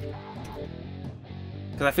attack.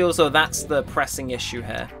 Because I feel as though that's the pressing issue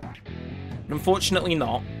here. But unfortunately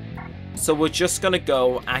not. So we're just gonna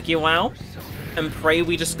go Aguilau, and pray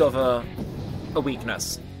we discover a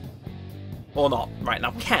weakness. Or not. Right,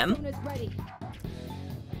 now Ken... Unit ready.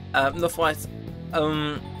 The flight,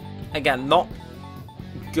 again, not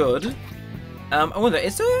good. I wonder,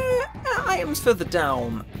 is there items further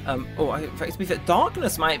down? Oh, in fact, to be fair,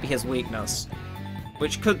 darkness might be his weakness,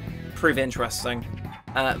 which could prove interesting.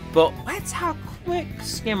 But let's have a quick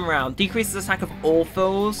skim around. Decreases attack of all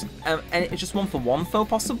foes, and it's just one for one foe,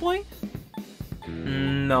 possibly?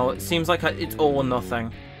 No, it seems like it's all or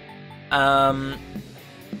nothing.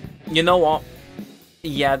 You know what?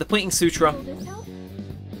 Yeah, the Pleating Sutra. Will this help?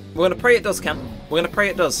 We're gonna pray it does, Ken. We're gonna pray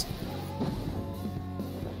it does.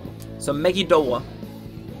 So Megidola.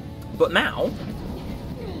 But now,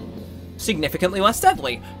 significantly less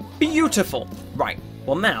deadly. Beautiful. Right.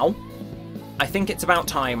 Well now, I think it's about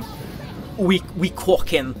time we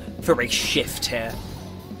clock in for a shift here.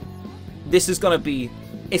 This is gonna be...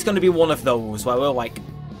 It's gonna be one of those where we're like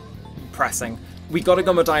pressing. We gotta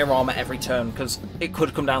go with diorama every turn because it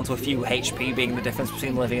could come down to a few HP being the difference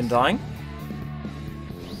between living and dying.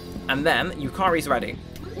 And then, Yukari's ready.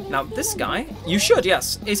 Now, this guy, you should,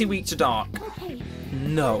 yes. Is he weak to dark? Okay.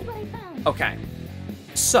 No. What I found. Okay.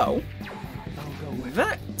 So,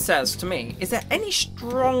 that says to me, is there any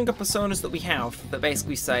stronger personas that we have that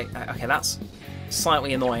basically say, okay, that's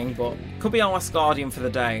slightly annoying, but could be our last guardian for the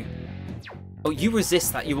day. Oh, you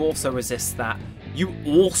resist that. You also resist that. You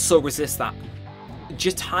also resist that.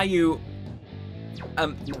 Jatayu,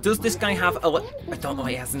 does this guy have I don't know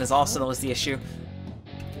what he has in his arsenal is the issue.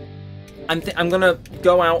 I'm gonna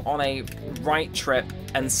go out on a right trip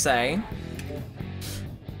and say,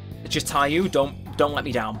 Jatayu, don't let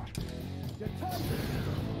me down.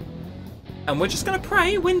 And we're just gonna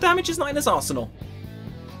pray wind damage is not in his arsenal.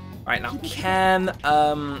 Right now, Ken,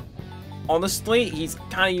 honestly, he's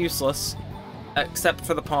kind of useless, except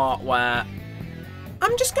for the part where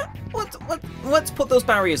I'm just gonna let's put those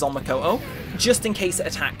barriers on Makoto, just in case it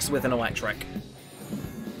attacks with an electric.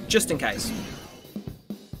 Just in case.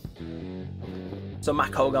 So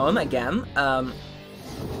Makogon again.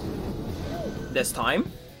 This time,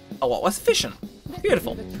 a lot less efficient.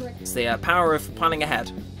 Beautiful. It's the power of planning ahead.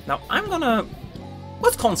 Now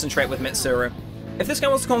let's concentrate with Mitsuru. If this guy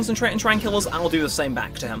wants to concentrate and try and kill us, I'll do the same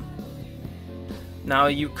back to him. Now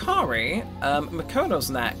Yukari, Makoto's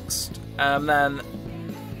next, then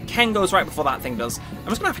Ken goes right before that thing does. I'm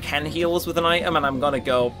just gonna have Ken heal us with an item, and I'm gonna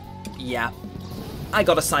go, yeah, I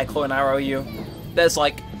gotta Cyclone Arrow you. There's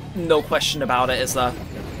like no question about it, is there?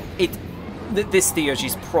 This Theurgy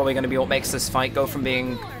is probably going to be what makes this fight go from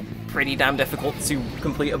being pretty damn difficult to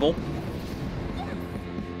completable.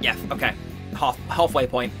 Yeah, okay. Halfway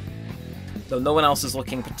point. Though no one else is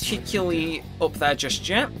looking particularly up there just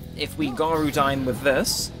yet. If we Garudine with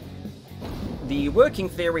this, the working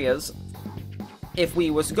theory is, if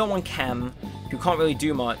we was to go on Ken, who can't really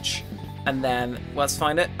do much, and then, let's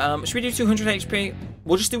find it, should we do 200 HP?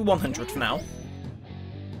 We'll just do 100 for now.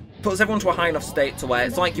 Puts everyone to a high enough state to where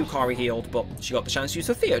it's like Yukari healed, but she got the chance to use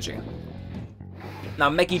her Theurgy. Now,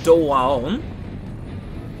 Megi Dowaon.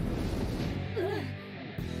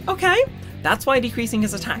 Okay, that's why decreasing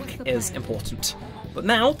his attack is important. But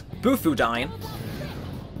now, Bufudine.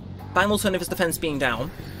 By an alternative his defense being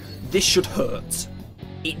down, this should hurt.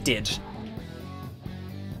 It did.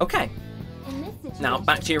 Okay. Now,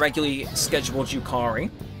 back to your regularly scheduled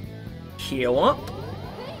Yukari. Heal up.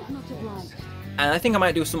 And I think I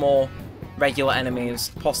might do some more regular enemies,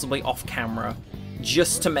 possibly off camera,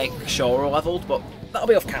 just to make sure we're leveled, but that'll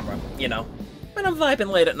be off camera, you know. When I'm vibing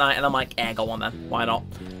late at night and I'm like, go on then, why not?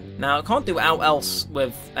 Now, I can't do out else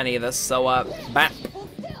with any of this, so, back.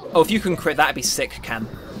 Oh, if you can crit, that'd be sick, Ken.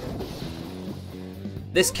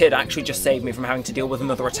 This kid actually just saved me from having to deal with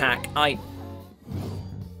another attack. I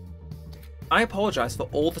apologise for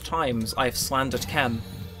all the times I've slandered Ken,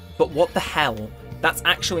 but what the hell? That's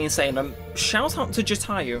actually insane. Shout out to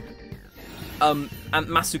Jatayu. And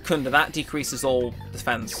Masukunda, that decreases all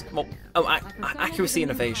defense. Well, accuracy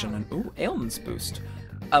and evasion. And, ooh, ailments boost.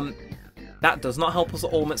 That does not help us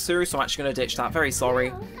at all, Mitsuru, so I'm actually going to ditch that. Very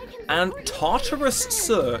sorry. And Tartarus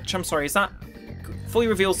Search. I'm sorry, is that... Fully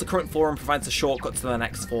reveals the current floor and provides a shortcut to the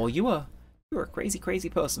next floor. You're a crazy, crazy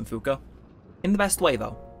person, Fuka. In the best way,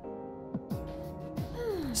 though.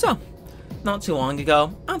 So... Not too long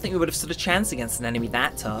ago, I don't think we would have stood a chance against an enemy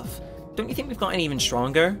that tough. Don't you think we've gotten even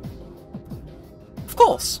stronger? Of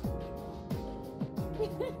course!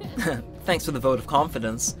 Thanks for the vote of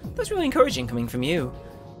confidence. That's really encouraging coming from you.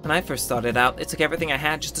 When I first started out, it took everything I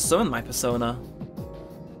had just to summon my persona.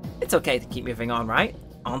 It's okay to keep moving on, right?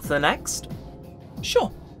 On to the next? Sure,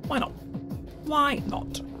 why not? Why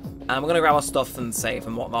not? We're going to grab our stuff and save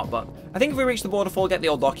and whatnot, but I think if we reach the border fall, get the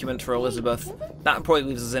old document for Elizabeth, that probably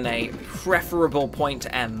leaves us in a preferable point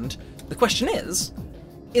to end. The question is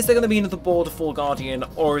there going to be another border fall Guardian,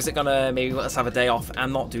 or is it going to maybe let us have a day off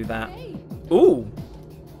and not do that? Ooh!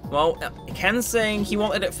 Well, Ken's saying he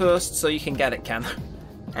wanted it first, so you can get it, Ken.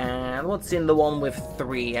 And what's in the one with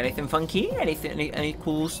 3? Anything funky? Any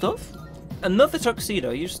cool stuff? Another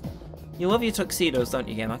tuxedo. You love your tuxedos, don't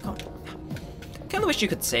you, game? I kind of wish you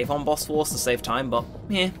could save on Boss Force to save time, but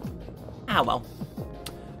yeah. Ah well.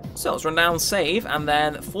 So let's run down, save, and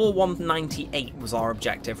then 4198 was our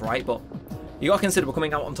objective, right? But you gotta consider we're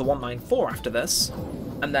coming out onto 194 after this,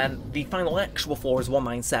 and then the final actual floor is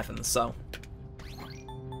 197, so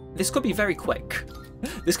this could be very quick.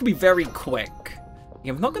 This could be very quick.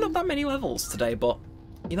 Yeah, we've not gone up that many levels today, but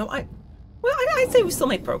you know, I'd say we still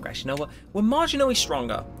made progress. You know, we're marginally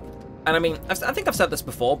stronger. And I mean, I think I've said this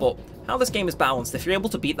before, but how this game is balanced, if you're able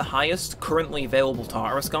to beat the highest currently available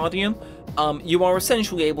Tartarus Guardian, you are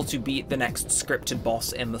essentially able to beat the next scripted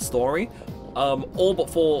boss in the story, all but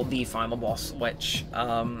for the final boss, which,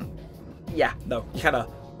 yeah, no, you kind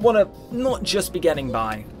of want to not just be getting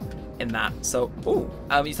by in that. So, ooh,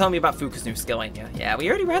 you're telling me about Fuka's new skill, ain't you? Yeah, we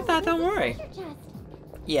already read that, don't worry.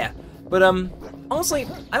 Yeah, but, honestly,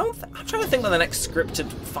 I'm trying to think when the next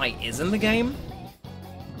scripted fight is in the game.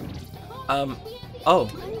 Oh.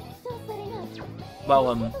 Well,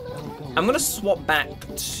 I'm gonna swap back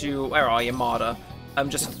to, where are you, Marta?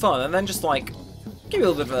 Just for fun, and then just, like, give you a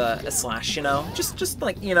little bit of a slash, you know? Just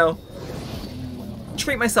like, you know,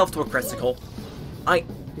 treat myself to a critical. That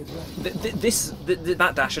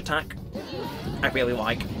dash attack, I really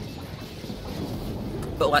like.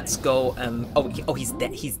 But let's go, oh, he's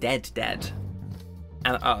dead, he's dead.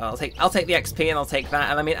 And I'll take the XP and I'll take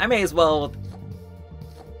that, and I mean, I may as well...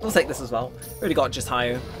 We'll take this as well. Already got just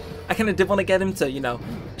higher. I kind of did want to get him to, you know,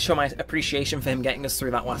 show my appreciation for him getting us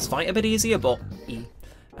through that last fight a bit easier, but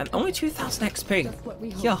and only 2,000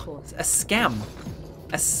 XP. Yeah, a scam.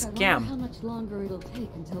 A scam. How much longer it'll take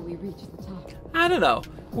until we reach the top? I don't know.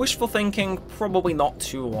 Wishful thinking, probably not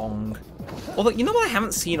too long. Although, you know what I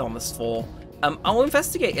haven't seen on this floor? I'll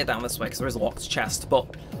investigate it down this way because there is a locked chest,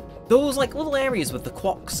 but those like little areas with the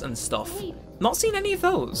clocks and stuff, not seen any of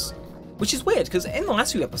those. Which is weird, because in the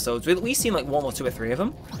last few episodes, we've at least seen like 1 or 2 or 3 of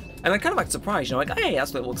them. And I'm kind of like surprised, you know, like, hey,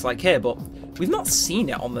 that's what it looks like here, but we've not seen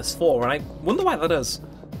it on this floor, and I wonder why that is.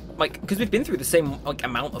 Like, because we've been through the same like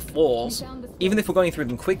amount of floors, even if we're going through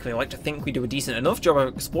them quickly, I like to think we do a decent enough job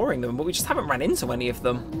of exploring them, but we just haven't ran into any of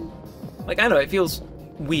them. Like, I don't know, it feels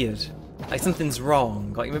weird. Like something's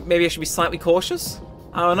wrong. Like, maybe I should be slightly cautious?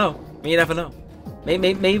 I don't know. You never know.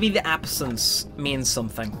 Maybe the absence means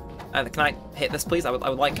something. Can I hit this, please? I would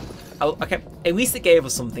like... okay, at least it gave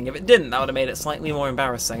us something. If it didn't, that would have made it slightly more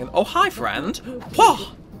embarrassing. And, oh, hi, friend!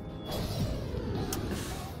 Whoa!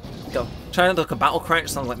 Go. Trying to look a battle cry,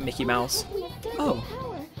 sounds like Mickey Mouse. Oh.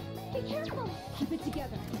 Be careful. Keep it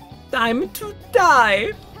together. Time to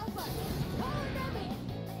die!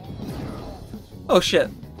 Oh, shit.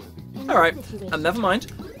 Alright, never mind.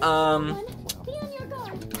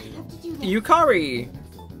 Yukari!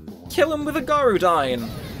 Kill him with a Garudine!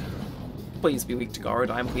 Please be weak to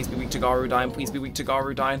Garudine, please be weak to Garudine, please be weak to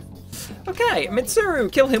Garudine. Okay,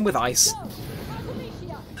 Mitsuru, kill him with ice.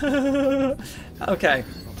 Okay.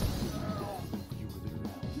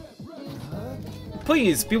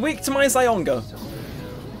 Please, be weak to my Zionga.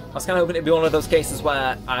 I was kind of hoping it'd be one of those cases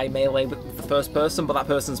where I melee with the first person, but that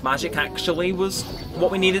person's magic actually was what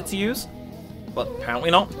we needed to use. But apparently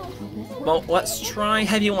not. Well, let's try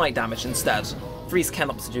heavy light damage instead. Freeze Ken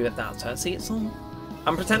up to do it that turn. See, it's all...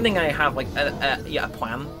 I'm pretending I have, like, a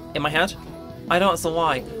plan in my head. I know it's a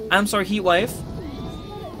lie. I'm sorry, Heatwave.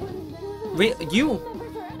 You?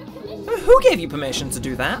 Who gave you permission to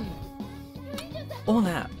do that? All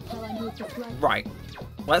that. Right.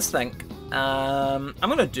 Let's think. I'm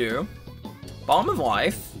gonna do Balm of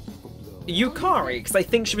Life, Yukari, because I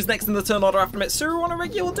think she was next in the turn order after Mitsuru on a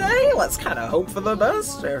regular day. Let's kind of hope for the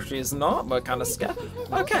best. If she's not, we're kind of scared.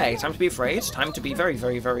 Okay, time to be afraid. Time to be very,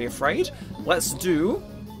 very, very afraid. Let's do...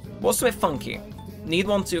 what's a bit funky? Need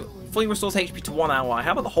one to fully restores HP to 1 ally.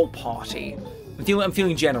 How about the whole party? I'm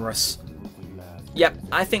feeling generous. Yep,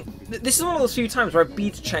 I think... this is one of those few times where a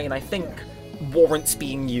bead chain, I think, warrants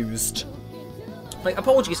being used. Like,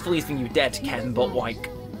 apologies for leaving you dead, Ken, but like...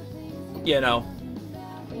 you know...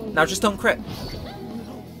 now just don't crit.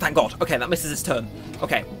 Thank God. Okay, that misses his turn.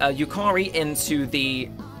 Okay, Yukari into the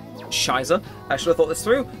Shiza. I should have thought this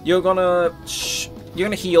through. You're gonna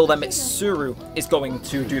heal, then Mitsuru is going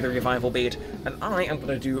to do the revival bead. And I am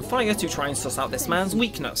gonna do fire to try and suss out this man's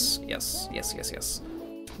weakness. Yes, yes, yes, yes.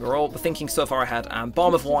 We're all thinking so far ahead. And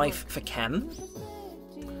Balm of Life for Ken.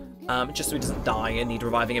 Just so he doesn't die and need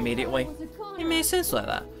reviving immediately. It makes sense like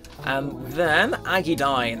that. And then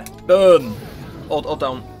Agidine. Burn! Or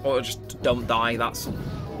don't. Or just don't die. That's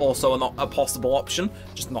also not a possible option.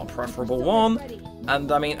 Just not a preferable one.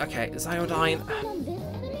 And I mean, okay, Ziodyne.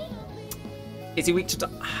 Is he weak to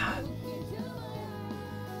dark?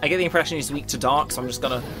 I get the impression he's weak to dark, so I'm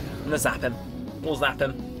gonna zap him. We'll zap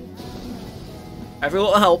him. Every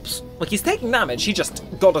little helps. Like, he's taking damage, he just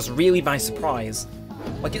got us really by surprise.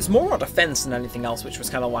 Like, it's more on defense than anything else, which was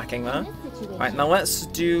kind of lacking there. Right, now let's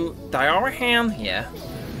do Diarahan. Yeah.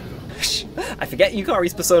 I forget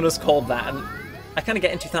Yukari's persona's called that, and I kind of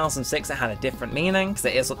get in 2006 it had a different meaning, because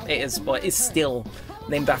it is still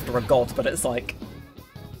named after a god, but it's like...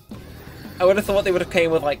 I would have thought they would have came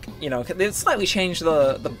with, like, you know, they'd slightly changed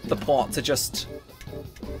the plot to just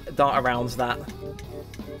dart around that.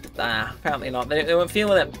 Ah, apparently not. They weren't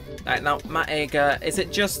feeling it. Alright, now, Maega, is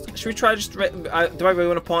it just... should we try just... do I really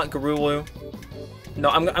want to pull out Garulu? No,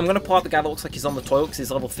 I'm going to pull out the guy that looks like he's on the toilet because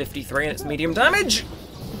he's level 53 and it's medium damage!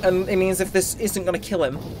 And it means if this isn't going to kill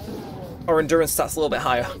him, our endurance stats a little bit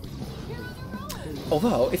higher.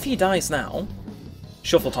 Although, if he dies now...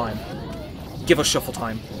 shuffle time. Give us shuffle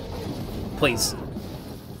time. Please.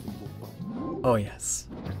 Oh, yes.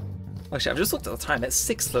 Actually, I've just looked at the time. It's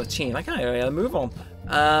 6:13. I can't really move on.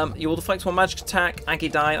 You will deflect one magic attack.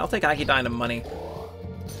 Agidine. I'll take Agidine and money.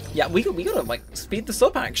 Yeah, we gotta, like, speed this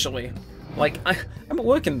up, actually. Like, I'm at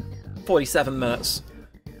work in 47 minutes.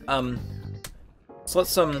 So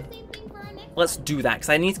let's do that, because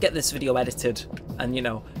I need to get this video edited and, you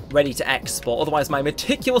know, ready to export. Otherwise, my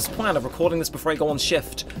meticulous plan of recording this before I go on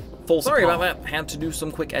shift falls apart. Sorry about that. Had to do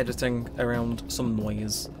some quick editing around some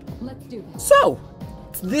noise. Let's do this. So,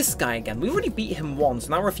 it's this guy again. We've already beat him once.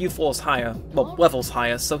 Now we're a few floors higher. Well, levels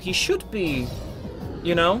higher, so he should be,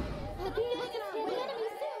 you know,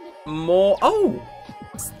 More... Oh!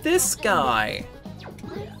 It's this guy.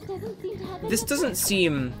 Doesn't seem to have This doesn't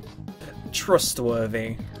seem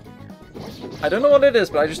trustworthy. I don't know what it is,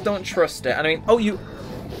 but I just don't trust it. I mean, oh, you...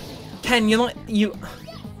 Ken, you're not... You...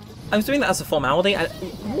 I was doing that as a formality.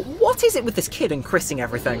 What is it with this kid and Chrising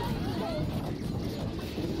everything?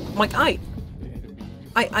 Like,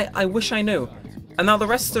 I wish I knew. And now the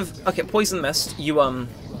rest of... Okay, Poison Mist, you,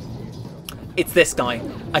 It's this guy.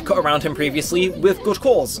 I cut around him previously with good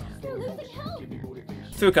cause.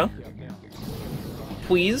 Fuka.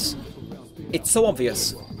 Please. It's so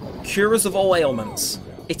obvious. Cures of all ailments.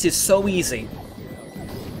 It is so easy.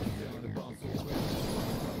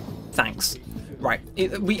 Thanks. Right.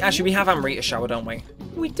 We have Amrita shower, don't we?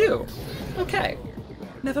 We do. Okay.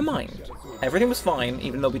 Never mind. Everything was fine,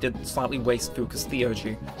 even though we did slightly waste Fuka's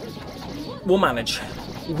theurgy. We'll manage.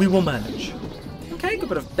 We will manage. Okay, good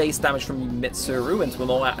bit of base damage from Mitsuru into an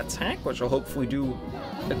all-out attack, which will hopefully do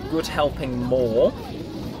a good helping more.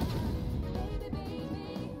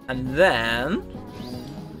 And then...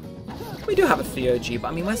 We do have a theurgy, but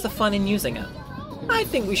I mean, where's the fun in using it? I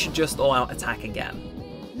think we should just all-out attack again.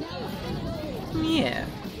 Yeah.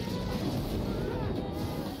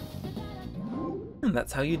 And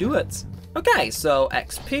that's how you do it. Okay, so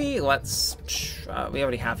XP, let's... we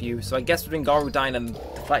already have you, so I guess between Garudine and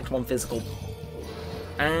Deflect 1 physical.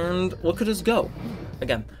 And look at us go.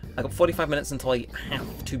 Again, I got 45 minutes until I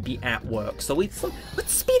have to be at work, so let's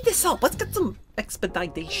speed this up. Let's get some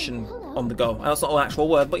expedition on the go. That's not an actual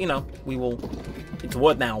word, but you know, we will... It's a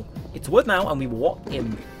word now. It's a word now, and we will walk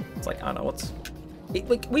in. It's like, I don't know, what's...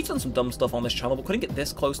 like, we've done some dumb stuff on this channel, but couldn't get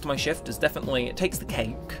this close to my shift is definitely... It takes the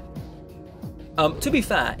cake. To be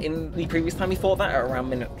fair, in the previous time we fought that at around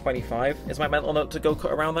minute 25 is my mental note to go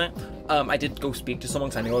cut around that. I did go speak to someone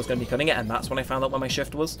because I knew I was going to be cutting it, and that's when I found out when my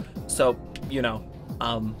shift was. So, you know,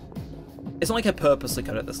 it's not like I purposely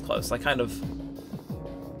cut it this close. I kind of,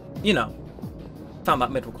 you know, found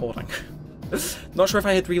that mid-recording. Not sure if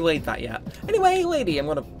I had relayed that yet. Anyway, lady, I'm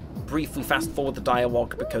going to briefly fast forward the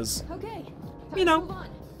dialogue because, you know,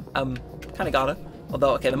 kind of got it.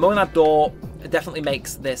 Although, okay, the Monad door definitely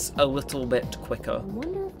makes this a little bit quicker.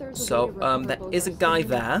 So, there is a guy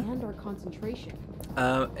there.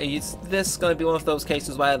 Is this going to be one of those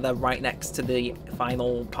cases where they're right next to the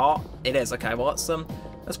final part? It is. Okay, well,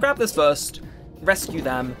 let's grab this first, rescue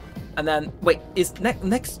them, and then... Wait, is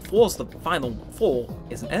next floor's the final floor,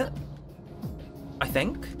 isn't it? I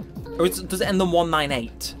think? Or does it end on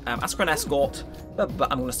 198? Ask for an escort, but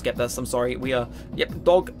I'm going to skip this, I'm sorry. We are... Yep,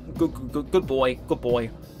 dog, good boy, good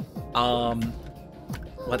boy.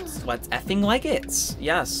 Let's effing leg it.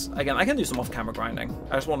 Yes. Again, I can do some off-camera grinding.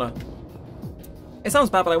 I just want to... It sounds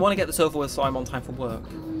bad, but I want to get this over with so I'm on time for work.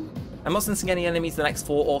 I'm not sensing any enemies. The next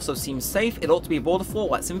floor also seems safe. It ought to be a border floor.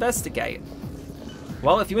 Let's investigate.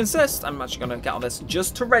 Well, if you insist, I'm actually going to get on this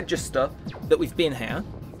just to register that we've been here.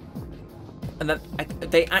 And then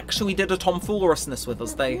they actually did a tomfoolerousness with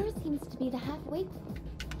us. They... seems to be the halfway.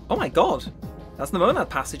 Oh my god. That's the Monad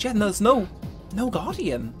passage. Yeah, and there's no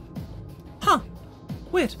Guardian. Huh.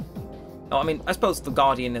 Weird. Oh, I mean, I suppose the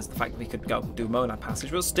Guardian is the fact that we could go do Monad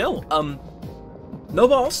passage, but still, no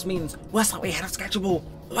boss means we're slightly ahead of schedule.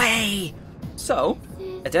 Way! So,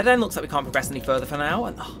 a dead end looks like we can't progress any further for now,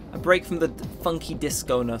 and a break from the funky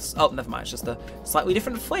disco-ness. Oh, never mind, it's just a slightly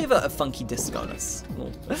different flavour of funky disco-ness.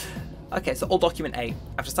 Okay, so old document 8.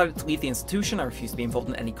 I've decided to leave the institution. I refuse to be involved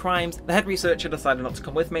in any crimes. The head researcher decided not to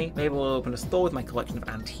come with me. Maybe we'll open a store with my collection of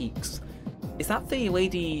antiques. Is that the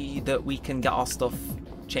lady that we can get our stuff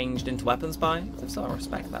changed into weapons by? If so, I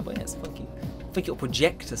respect that, but yeah, it's funky little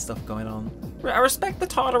projector stuff going on. I respect the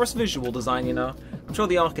Tartarus visual design, you know. I'm sure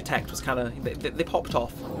the architect was kind of... They popped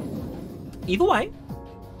off. Either way,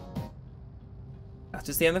 that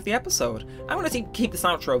is the end of the episode. I'm going to keep this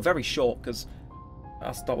outro very short, because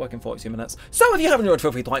I'll start working 42 minutes. So if you haven't enjoyed,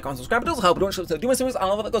 feel free to like, comment, subscribe. It does help. Don't do my series,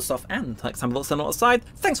 all of that good stuff. And next time, we'll send on the side.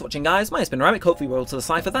 Thanks for watching, guys. My name's been Neremik. Hopefully we're able to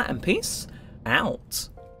decipher that. And peace out.